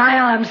 My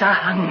arms are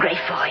hungry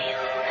for you.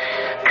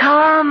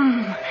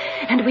 Come,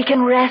 and we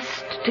can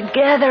rest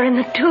together in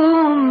the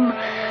tomb.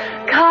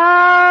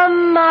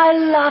 Come, my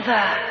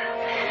lover.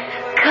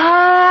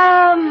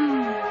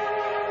 Come.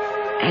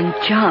 And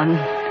John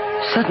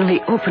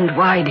suddenly opened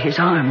wide his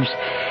arms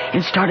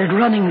and started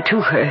running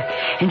to her,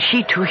 and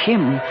she to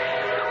him,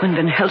 when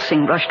Van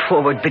Helsing rushed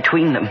forward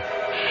between them.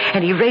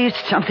 And he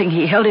raised something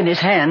he held in his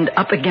hand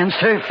up against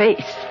her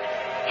face.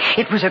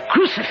 It was a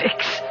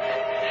crucifix.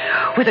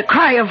 With a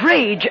cry of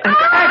rage and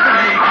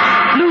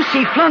agony,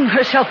 Lucy flung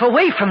herself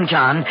away from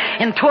John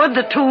and toward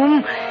the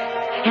tomb,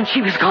 and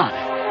she was gone.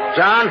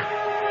 John,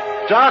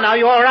 are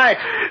you all right?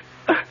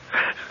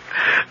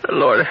 The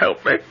Lord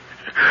help me.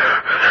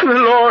 The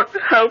Lord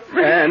help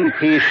me. And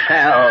he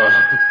shall.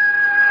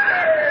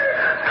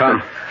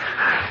 Come,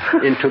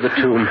 into the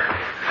tomb.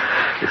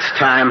 It's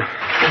time.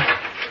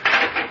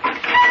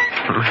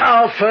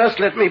 Now, first,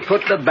 let me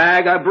put the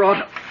bag I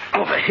brought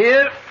over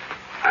here.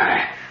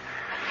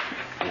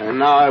 And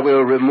now I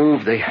will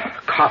remove the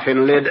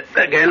coffin lid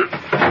again.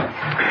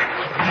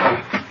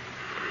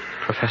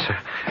 Professor,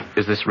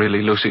 is this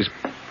really Lucy's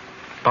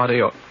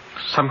body or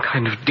some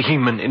kind of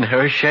demon in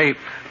her shape?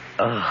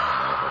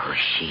 Oh,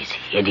 she's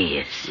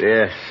hideous.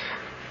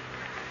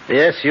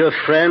 Yes, your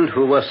friend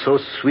who was so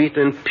sweet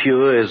and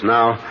pure is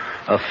now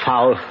a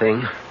foul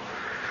thing.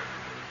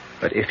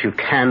 But if you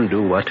can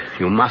do what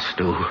you must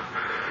do,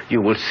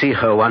 you will see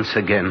her once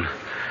again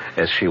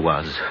as she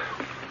was.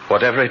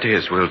 Whatever it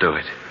is, we'll do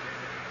it.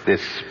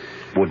 This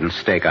wooden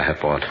stake I have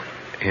bought.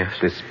 Yes.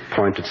 This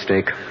pointed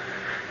stake.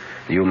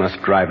 You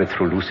must drive it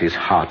through Lucy's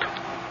heart.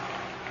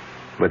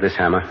 With this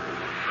hammer.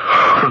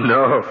 Oh,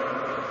 no.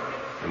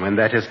 And when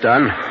that is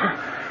done,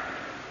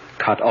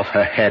 cut off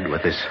her head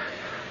with this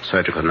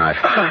surgical knife.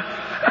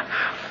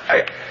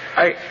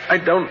 I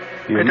don't...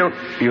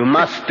 You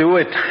must do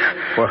it.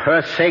 For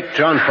her sake,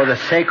 John. For the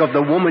sake of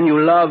the woman you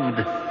loved.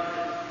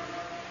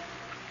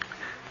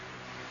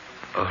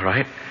 All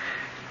right.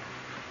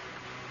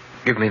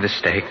 Give me the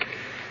stake.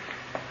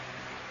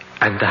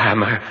 And the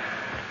hammer.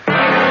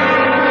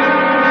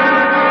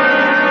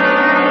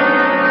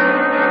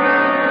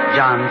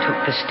 John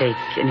took the stake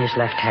in his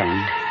left hand,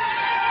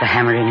 the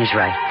hammer in his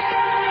right.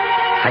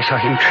 I saw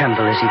him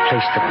tremble as he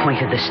placed the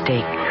point of the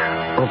stake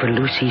over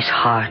Lucy's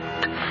heart,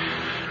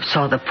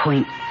 saw the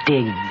point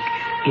dig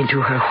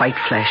into her white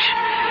flesh,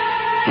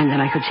 and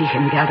then I could see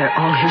him gather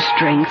all his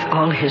strength,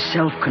 all his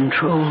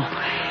self-control.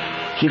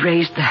 He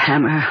raised the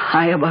hammer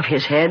high above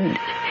his head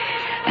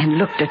and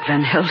looked at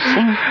Van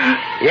Helsing.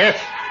 Yes?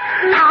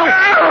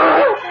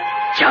 Ow!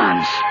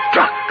 John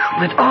struck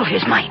with all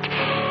his might.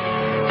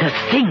 The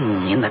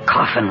thing in the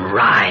coffin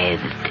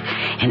writhed,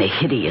 and a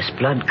hideous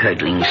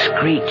blood-curdling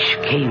screech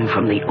came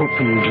from the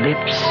opened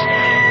lips.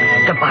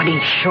 The body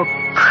shook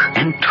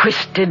and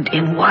twisted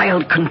in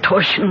wild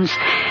contortions.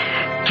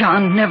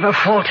 John never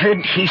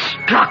faltered. He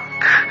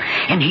struck,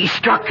 and he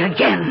struck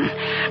again,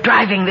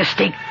 driving the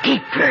stake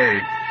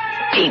deeper,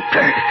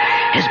 deeper,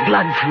 as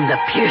blood from the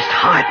pierced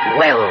heart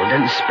welled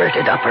and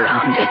spurted up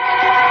around it.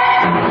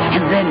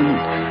 And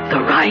then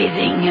the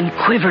writhing and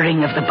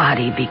quivering of the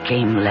body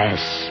became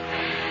less.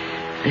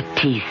 The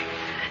teeth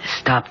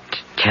stopped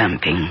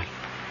champing,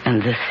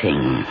 and the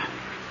thing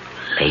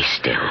lay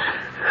still.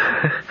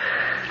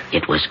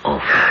 It was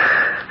over.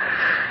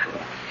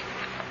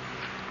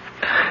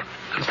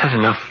 Is that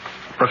enough,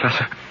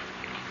 Professor?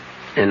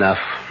 Enough.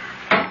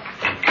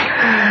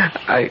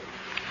 I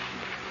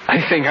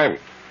think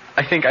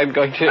I'm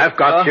going to... I've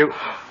got you.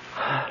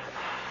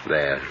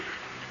 There.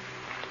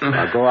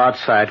 Now go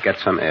outside, get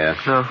some air.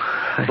 No.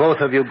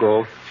 Both of you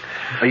go.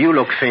 You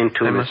look faint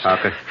too, Miss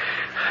Parker.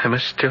 I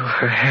must still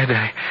her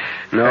head.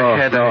 No.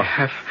 I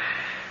have...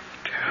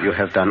 You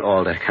have done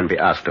all that can be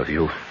asked of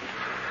you.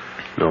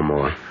 No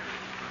more.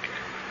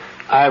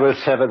 I will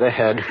sever the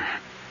head.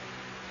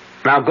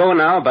 Now go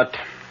now, but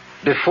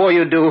before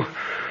you do,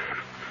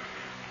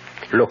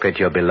 look at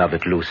your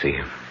beloved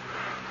Lucy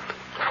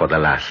for the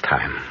last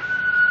time.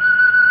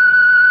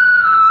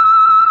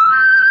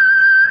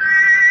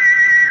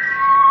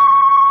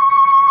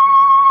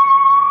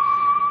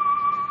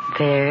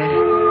 There,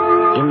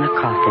 in the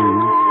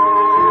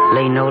coffin,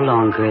 lay no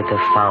longer the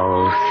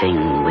foul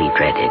thing we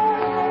dreaded,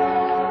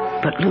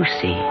 but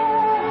Lucy,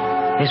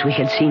 as we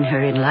had seen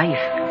her in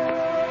life,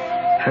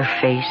 her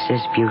face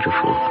as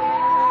beautiful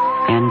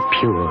and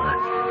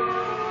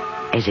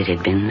pure as it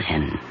had been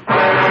then.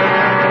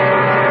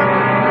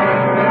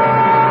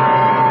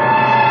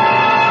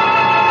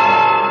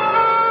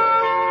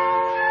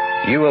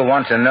 You will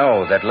want to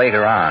know that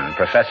later on,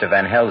 Professor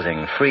Van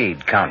Helsing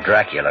freed Count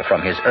Dracula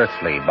from his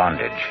earthly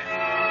bondage,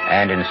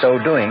 and in so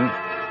doing,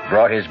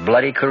 brought his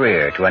bloody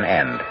career to an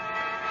end.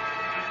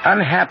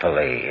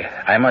 Unhappily,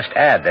 I must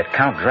add that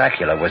Count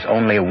Dracula was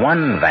only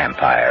one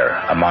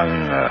vampire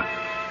among...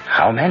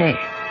 how many?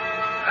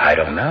 I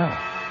don't know.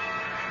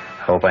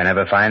 Hope I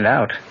never find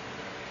out.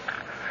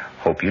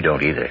 Hope you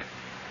don't either.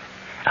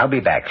 I'll be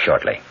back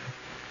shortly.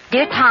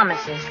 Dear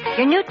Thomas's,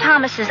 your new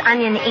Thomas's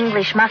onion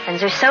English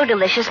muffins are so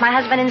delicious, my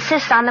husband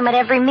insists on them at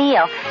every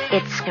meal.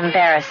 It's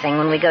embarrassing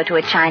when we go to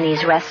a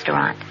Chinese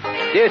restaurant.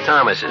 Dear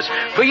Thomas's,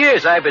 for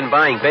years I've been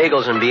buying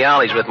bagels and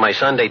Bialys with my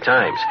Sunday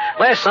Times.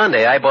 Last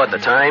Sunday I bought the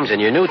Times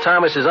and your new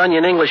Thomas's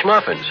onion English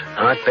muffins.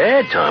 Not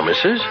bad,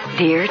 Thomas's.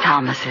 Dear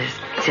Thomas's,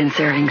 since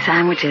serving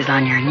sandwiches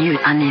on your new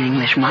onion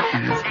English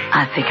muffins,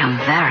 I've become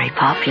very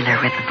popular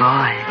with the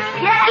boys.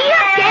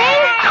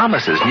 Yes,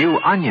 Thomas's new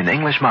onion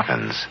English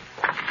muffins.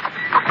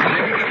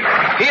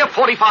 Here,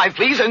 45,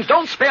 please, and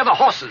don't spare the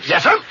horses.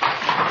 Yes, sir.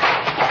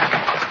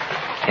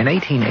 In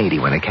 1880,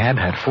 when a cab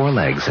had 4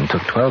 legs and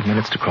took 12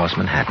 minutes to cross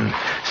Manhattan,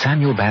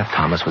 Samuel Bath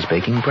Thomas was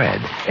baking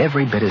bread,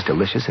 every bit as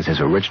delicious as his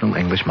original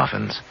English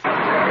muffins.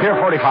 Here,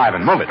 45,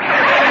 and move it.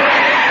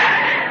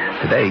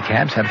 Today,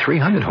 cabs have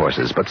 300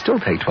 horses, but still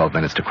take 12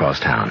 minutes to cross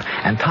town.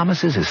 And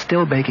Thomas's is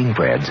still baking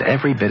breads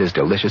every bit as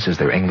delicious as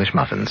their English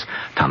muffins.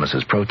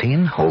 Thomas's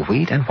protein, whole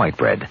wheat, and white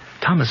bread.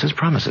 Thomas's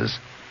promises.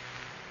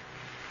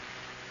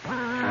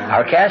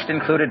 Our cast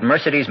included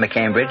Mercedes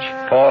McCambridge,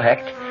 Paul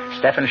Hecht,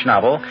 Stephen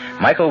Schnabel,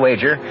 Michael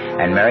Wager,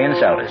 and Marion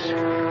Seldes.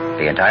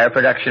 The entire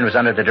production was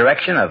under the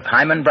direction of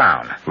Hyman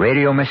Brown.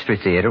 Radio Mystery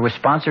Theater was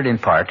sponsored in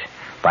part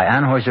by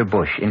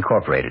Anheuser-Busch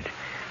Incorporated,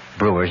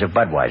 brewers of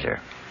Budweiser.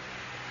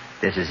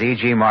 This is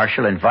E.G.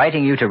 Marshall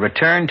inviting you to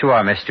return to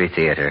our Mystery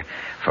Theater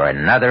for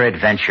another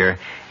adventure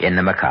in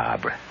the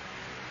macabre.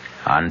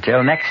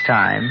 Until next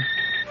time,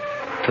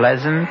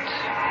 pleasant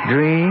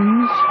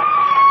dreams.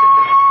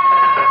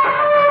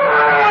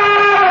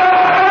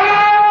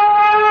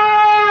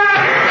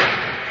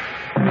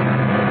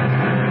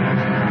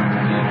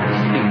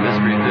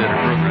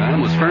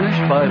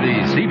 Furnished by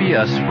the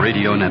CBS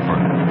Radio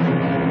Network.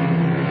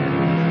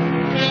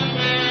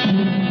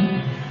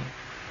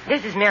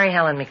 This is Mary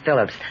Helen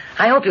McPhillips.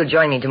 I hope you'll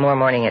join me tomorrow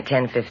morning at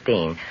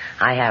 10:15.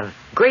 I have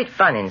great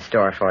fun in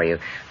store for you.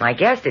 My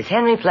guest is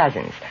Henry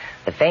Pleasance,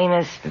 the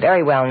famous,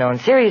 very well-known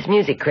serious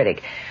music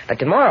critic. But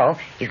tomorrow,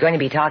 he's going to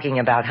be talking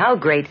about how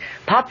great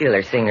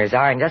popular singers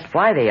are and just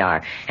why they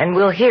are. And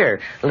we'll hear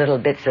little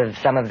bits of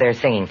some of their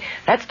singing.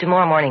 That's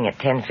tomorrow morning at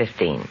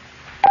 10:15.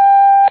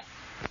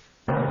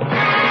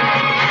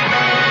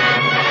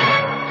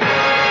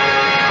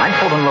 I'm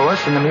Fulton Lewis,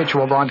 CBS in the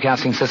Mutual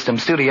Broadcasting System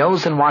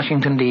studios in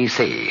Washington,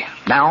 D.C.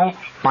 Now,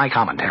 my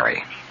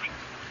commentary.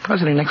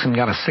 President Nixon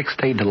got a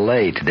 6-day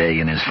delay today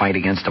in his fight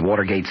against a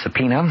Watergate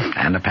subpoena,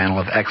 and a panel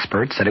of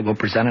experts said it will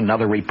present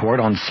another report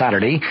on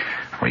Saturday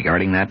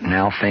regarding that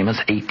now famous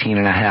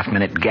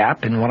 18-and-a-half-minute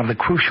gap in one of the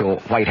crucial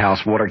White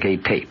House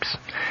Watergate tapes.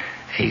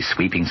 A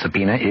sweeping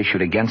subpoena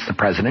issued against the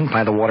president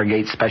by the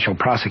Watergate Special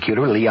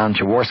Prosecutor Leon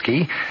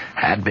Jaworski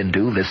had been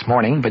due this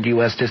morning, but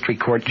U.S. District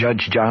Court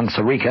Judge John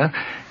Sirica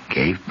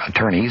gave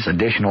attorneys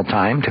additional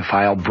time to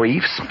file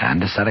briefs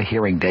and to set a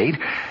hearing date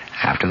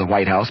after the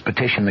White House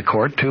petitioned the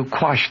court to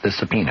quash the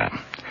subpoena.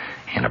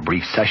 In a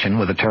brief session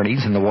with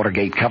attorneys in the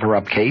Watergate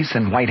cover-up case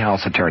and White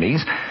House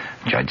attorneys,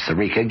 Judge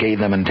Sirica gave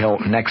them until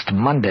next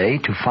Monday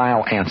to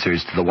file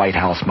answers to the White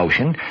House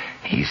motion.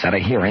 He set a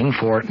hearing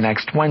for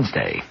next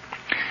Wednesday.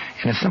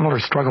 In a similar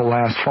struggle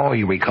last fall,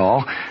 you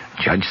recall,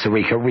 Judge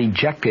Sirica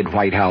rejected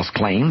White House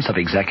claims of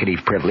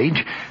executive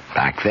privilege.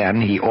 Back then,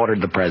 he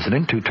ordered the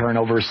president to turn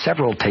over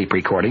several tape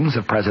recordings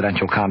of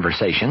presidential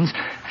conversations,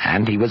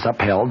 and he was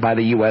upheld by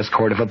the U.S.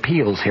 Court of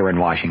Appeals here in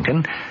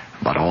Washington.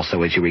 But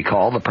also, as you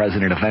recall, the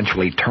president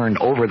eventually turned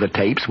over the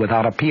tapes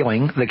without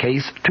appealing the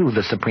case to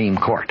the Supreme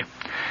Court.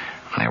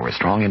 There were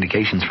strong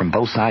indications from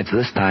both sides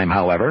this time,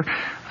 however,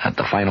 that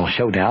the final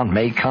showdown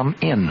may come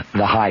in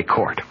the high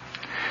court.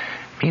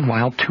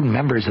 Meanwhile, 2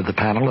 members of the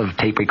panel of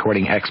tape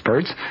recording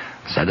experts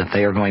said that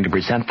they are going to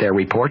present their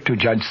report to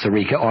Judge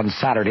Sirica on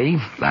Saturday.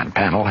 That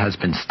panel has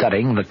been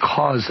studying the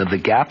cause of the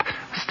gap,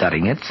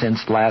 studying it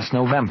since last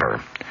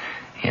November.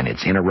 In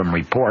its interim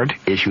report,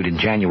 issued in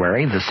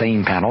January, the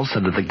same panel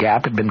said that the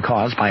gap had been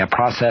caused by a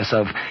process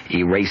of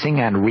erasing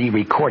and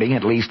re-recording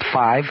at least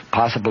 5,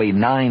 possibly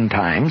 9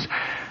 times,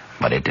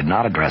 but it did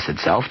not address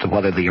itself to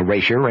whether the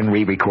erasure and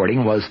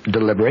re-recording was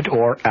deliberate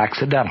or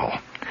accidental.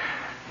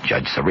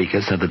 Judge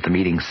Sirica said that the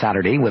meeting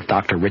Saturday with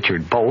Dr.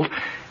 Richard Bolt,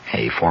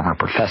 a former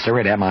professor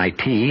at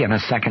MIT, and a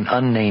second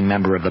unnamed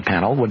member of the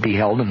panel would be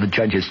held in the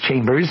judge's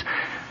chambers.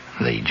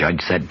 The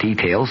judge said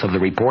details of the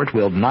report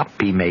will not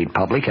be made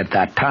public at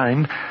that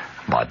time,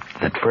 but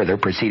that further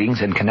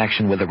proceedings in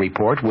connection with the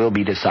report will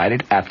be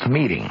decided at the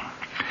meeting.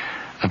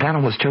 The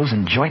panel was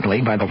chosen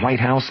jointly by the White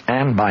House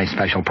and by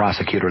Special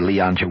Prosecutor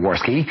Leon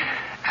Jaworski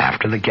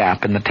after the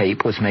gap in the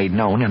tape was made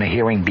known in a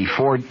hearing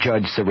before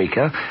Judge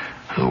Sirica,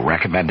 who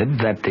recommended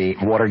that the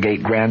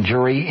Watergate grand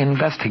jury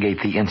investigate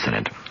the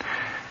incident.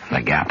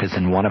 The gap is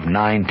in one of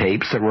 9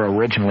 tapes that were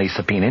originally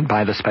subpoenaed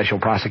by the Special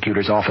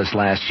Prosecutor's Office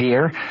last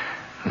year.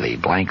 The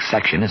blank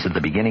section is at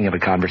the beginning of a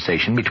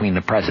conversation between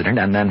the President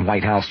and then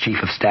White House Chief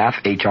of Staff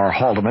H.R.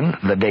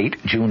 Haldeman, the date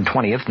June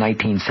 20th,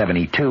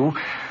 1972.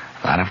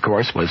 That, of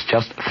course, was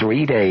just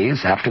 3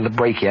 days after the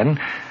break-in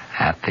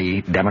at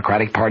the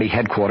Democratic Party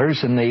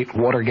headquarters in the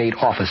Watergate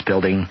office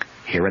building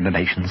here in the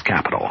nation's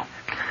capital.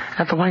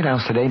 At the White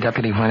House today,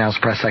 Deputy White House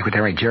Press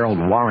Secretary Gerald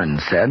Warren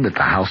said that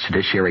the House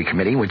Judiciary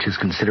Committee, which is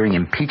considering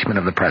impeachment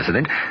of the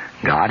president,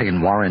 got,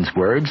 in Warren's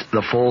words,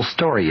 the full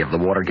story of the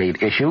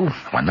Watergate issue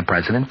when the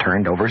president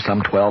turned over some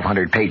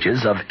 1,200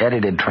 pages of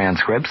edited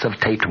transcripts of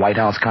taped White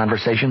House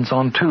conversations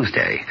on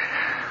Tuesday.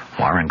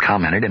 Warren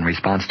commented in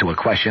response to a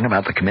question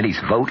about the committee's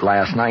vote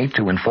last night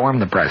to inform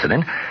the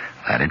president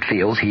that it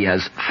feels he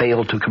has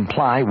failed to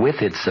comply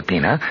with its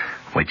subpoena,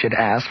 which it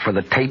asked for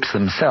the tapes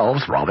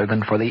themselves rather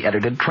than for the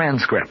edited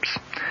transcripts.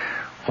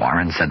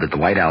 Warren said that the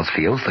White House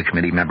feels the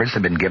committee members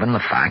have been given the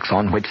facts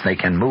on which they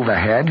can move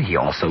ahead. He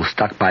also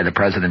stuck by the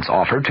president's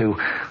offer to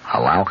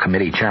allow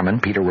committee chairman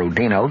Peter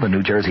Rodino, the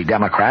New Jersey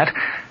Democrat,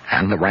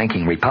 and the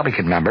ranking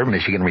Republican member,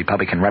 Michigan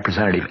Republican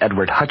Representative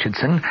Edward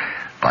Hutchinson,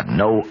 but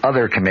no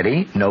other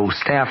committee, no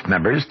staff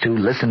members, to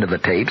listen to the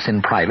tapes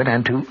in private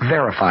and to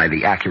verify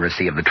the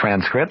accuracy of the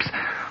transcripts.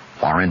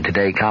 Warren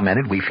today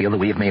commented, "We feel that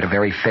we have made a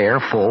very fair,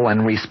 full,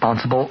 and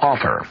responsible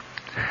offer."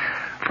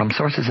 From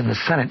sources in the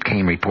Senate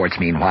came reports,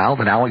 meanwhile,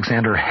 that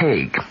Alexander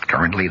Haig,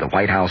 currently the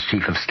White House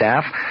Chief of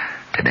Staff,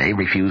 today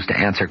refused to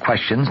answer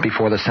questions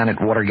before the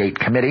Senate Watergate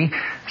Committee,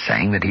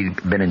 saying that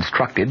he'd been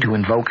instructed to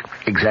invoke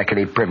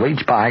executive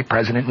privilege by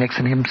President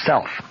Nixon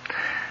himself.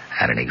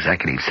 At an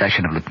executive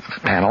session of the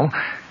panel,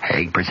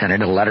 Haig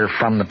presented a letter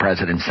from the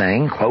president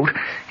saying, quote,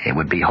 "It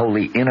would be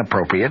wholly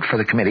inappropriate for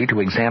the committee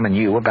to examine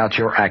you about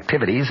your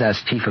activities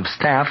as Chief of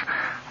Staff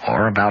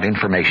or about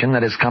information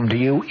that has come to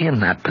you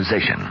in that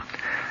position."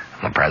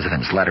 The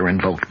president's letter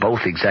invoked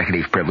both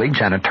executive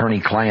privilege and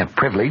attorney-client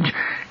privilege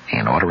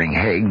in ordering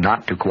Haig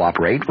not to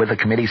cooperate with the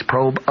committee's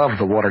probe of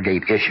the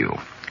Watergate issue.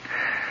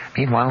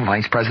 Meanwhile,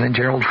 Vice President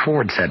Gerald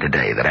Ford said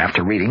today that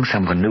after reading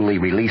some of the newly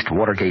released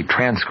Watergate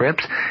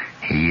transcripts,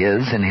 he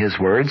is, in his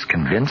words,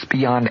 convinced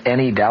beyond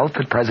any doubt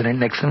that President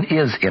Nixon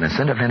is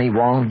innocent of any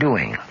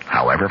wrongdoing.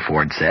 However,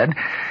 Ford said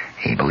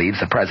he believes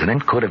the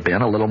president could have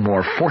been a little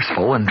more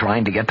forceful in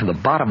trying to get to the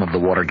bottom of the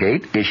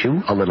Watergate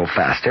issue a little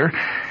faster.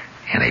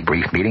 In a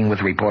brief meeting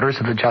with reporters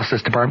at the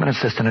Justice Department,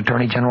 Assistant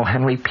Attorney General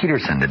Henry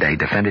Peterson today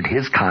defended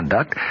his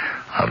conduct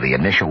of the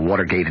initial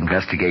Watergate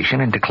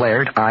investigation and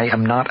declared, "I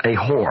am not a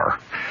whore."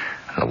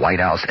 The White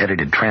House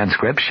edited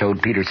transcript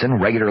showed Peterson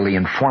regularly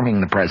informing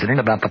the president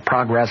about the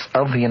progress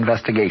of the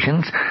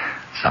investigations,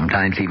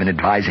 sometimes even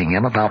advising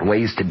him about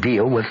ways to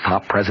deal with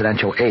top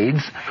presidential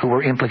aides who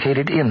were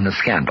implicated in the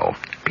scandal.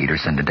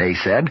 Peterson today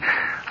said,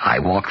 "I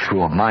walked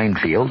through a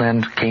minefield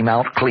and came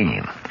out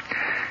clean."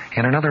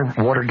 In another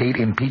Watergate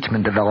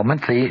impeachment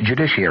development, the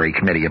Judiciary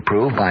Committee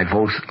approved by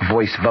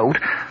voice vote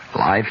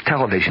live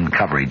television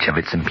coverage of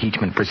its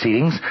impeachment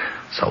proceedings,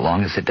 so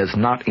long as it does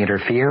not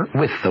interfere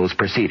with those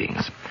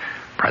proceedings.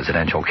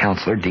 Presidential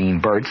counselor Dean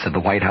Burt said the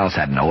White House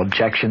had no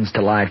objections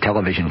to live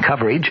television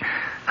coverage.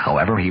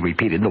 However, he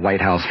repeated the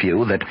White House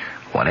view that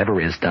whatever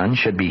is done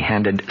should be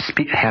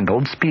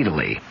handled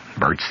speedily.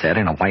 Burt said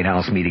in a White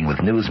House meeting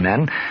with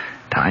newsmen,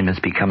 "Time is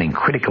becoming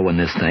critical in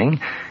this thing.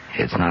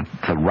 It's not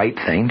the right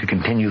thing to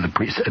continue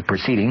the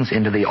proceedings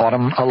into the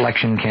autumn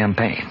election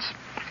campaigns."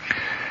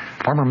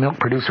 Former milk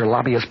producer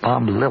lobbyist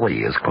Bob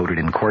Lilly is quoted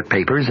in court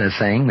papers as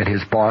saying that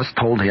his boss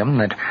told him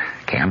that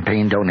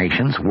campaign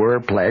donations were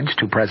pledged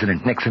to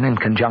President Nixon in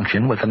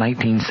conjunction with the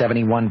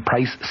 1971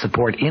 price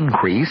support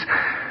increase.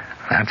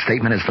 That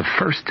statement is the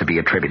first to be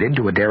attributed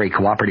to a dairy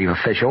cooperative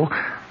official,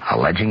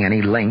 alleging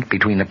any link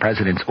between the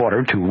president's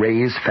order to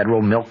raise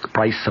federal milk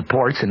price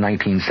supports in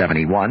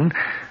 1971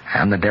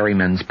 and the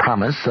dairymen's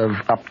promise of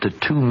up to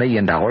 $2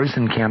 million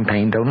in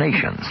campaign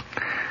donations.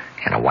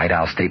 In a White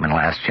House statement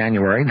last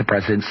January, the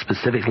president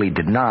specifically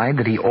denied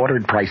that he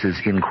ordered prices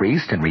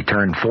increased in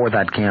return for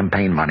that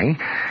campaign money.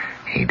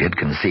 He did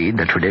concede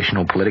that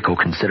traditional political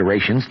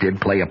considerations did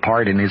play a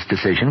part in his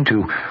decision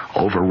to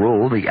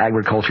overrule the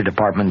Agriculture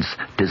Department's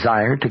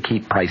desire to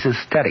keep prices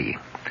steady.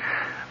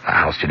 The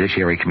House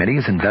Judiciary Committee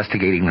is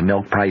investigating the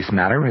milk price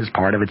matter as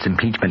part of its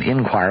impeachment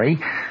inquiry,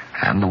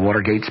 and the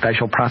Watergate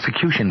Special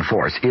Prosecution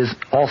Force is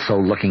also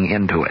looking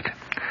into it.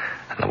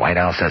 The White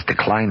House has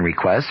declined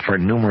requests for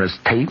numerous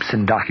tapes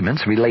and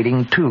documents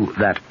relating to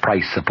that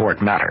price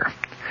support matter.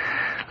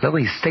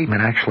 Lilly's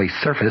statement actually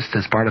surfaced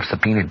as part of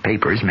subpoenaed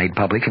papers made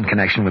public in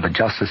connection with the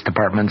Justice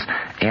Department's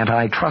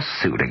antitrust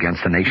suit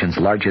against the nation's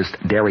largest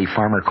dairy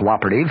farmer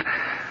cooperative,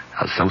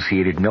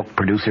 Associated Milk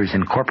Producers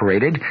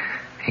Incorporated.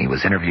 He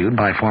was interviewed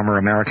by former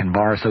American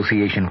Bar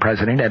Association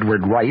President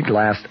Edward Wright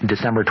last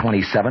December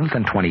 27th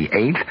and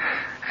 28th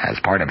as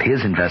part of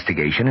his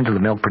investigation into the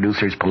milk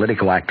producers'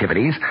 political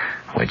activities,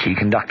 which he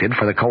conducted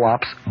for the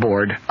co-op's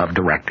board of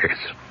directors.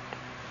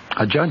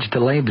 A judge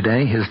delayed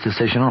today his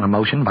decision on a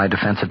motion by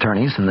defense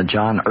attorneys in the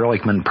John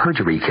Ehrlichman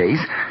perjury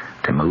case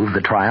to move the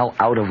trial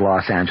out of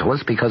Los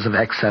Angeles because of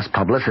excess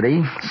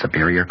publicity.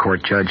 Superior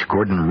Court Judge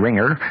Gordon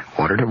Ringer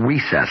ordered a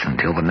recess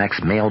until the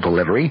next mail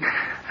delivery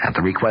at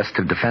the request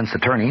of defense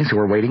attorneys who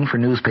were waiting for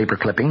newspaper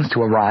clippings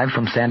to arrive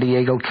from San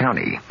Diego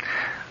County.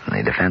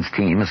 The defense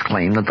team has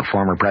claimed that the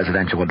former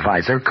presidential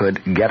advisor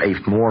could get a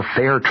more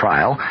fair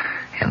trial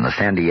in the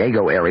San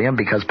Diego area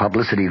because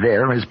publicity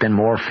there has been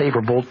more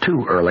favorable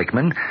to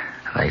Ehrlichman.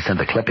 They said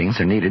the clippings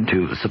are needed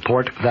to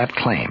support that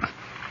claim.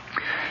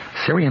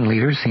 Syrian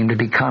leaders seem to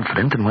be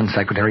confident that when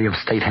Secretary of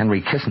State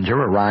Henry Kissinger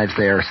arrives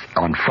there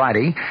on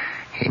Friday,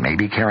 he may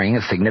be carrying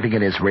a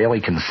significant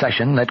Israeli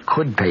concession that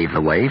could pave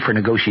the way for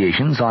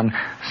negotiations on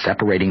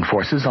separating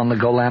forces on the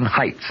Golan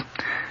Heights.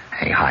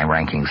 A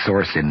high-ranking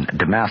source in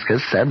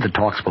Damascus said the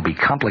talks will be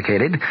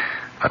complicated,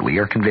 but we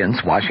are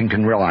convinced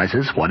Washington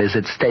realizes what is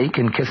at stake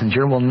and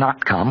Kissinger will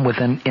not come with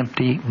an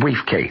empty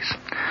briefcase.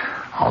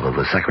 Although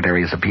the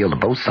secretary has appealed to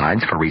both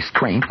sides for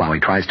restraint while he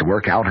tries to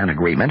work out an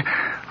agreement,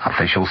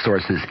 official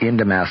sources in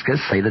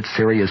Damascus say that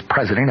Syria's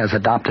president has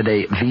adopted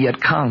a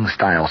Viet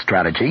Cong-style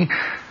strategy,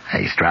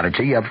 a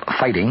strategy of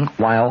fighting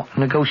while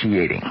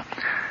negotiating.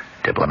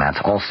 Diplomats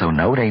also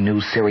note a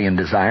new Syrian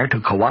desire to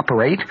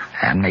cooperate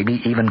and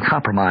maybe even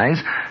compromise,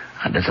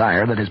 a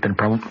desire that has been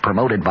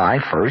promoted by,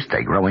 first,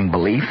 a growing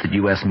belief that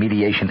U.S.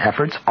 mediation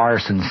efforts are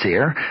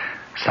sincere,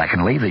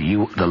 secondly,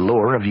 the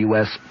lure of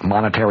U.S.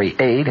 monetary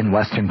aid and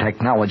Western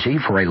technology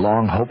for a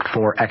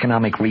long-hoped-for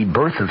economic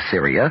rebirth of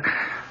Syria,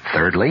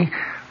 thirdly,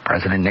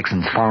 President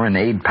Nixon's foreign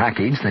aid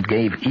package that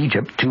gave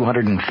Egypt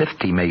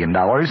 $250 million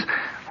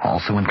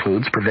also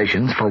includes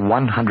provisions for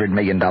 $100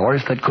 million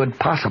that could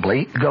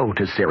possibly go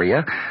to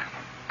Syria.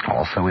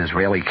 Also,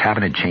 Israeli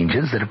cabinet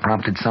changes that have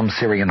prompted some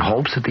Syrian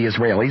hopes that the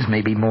Israelis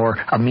may be more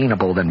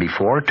amenable than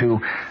before to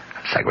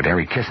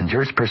Secretary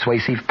Kissinger's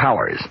persuasive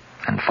powers.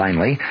 And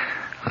finally,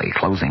 the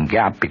closing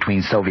gap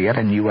between Soviet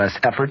and U.S.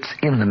 efforts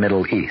in the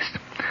Middle East.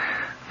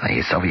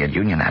 The Soviet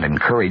Union had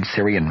encouraged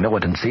Syrian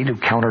militancy to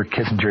counter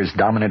Kissinger's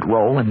dominant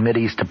role in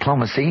Mideast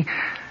diplomacy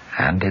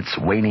and its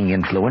waning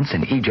influence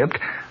in Egypt,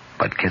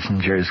 but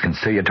Kissinger's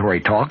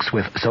conciliatory talks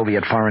with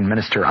Soviet Foreign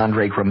Minister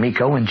Andrei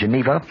Gromyko in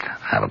Geneva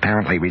have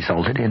apparently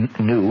resulted in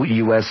new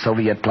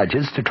U.S.-Soviet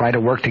pledges to try to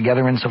work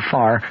together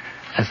insofar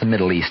as the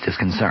Middle East is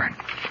concerned.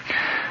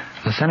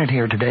 The Senate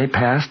here today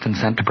passed and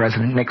sent to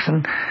President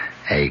Nixon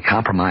a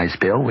compromise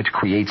bill which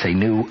creates a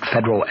new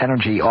federal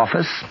energy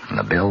office.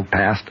 The bill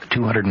passed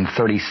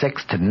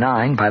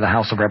 236-9 by the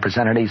House of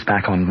Representatives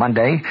back on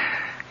Monday.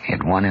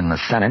 It won in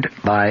the Senate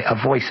by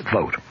a voice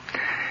vote.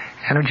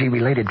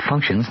 Energy-related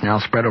functions now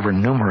spread over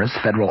numerous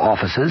federal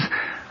offices.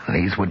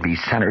 These would be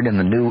centered in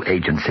the new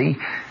agency.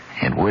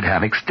 It would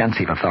have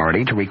extensive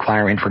authority to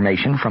require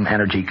information from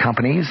energy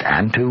companies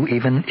and to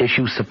even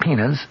issue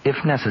subpoenas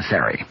if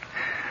necessary.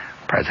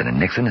 President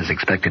Nixon is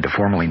expected to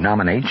formally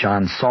nominate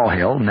John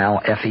Sawhill, now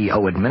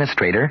FEO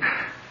administrator,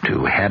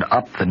 to head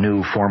up the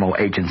new formal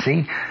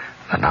agency.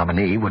 The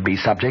nominee would be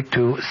subject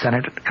to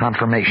Senate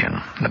confirmation.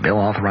 The bill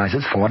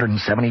authorizes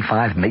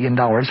 $475 million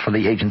for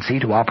the agency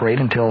to operate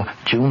until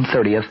June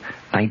 30th,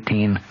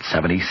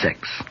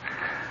 1976.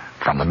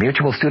 From the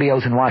Mutual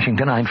Studios in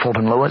Washington, I'm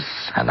Fulton Lewis,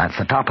 and that's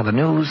the top of the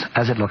news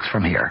as it looks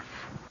from here.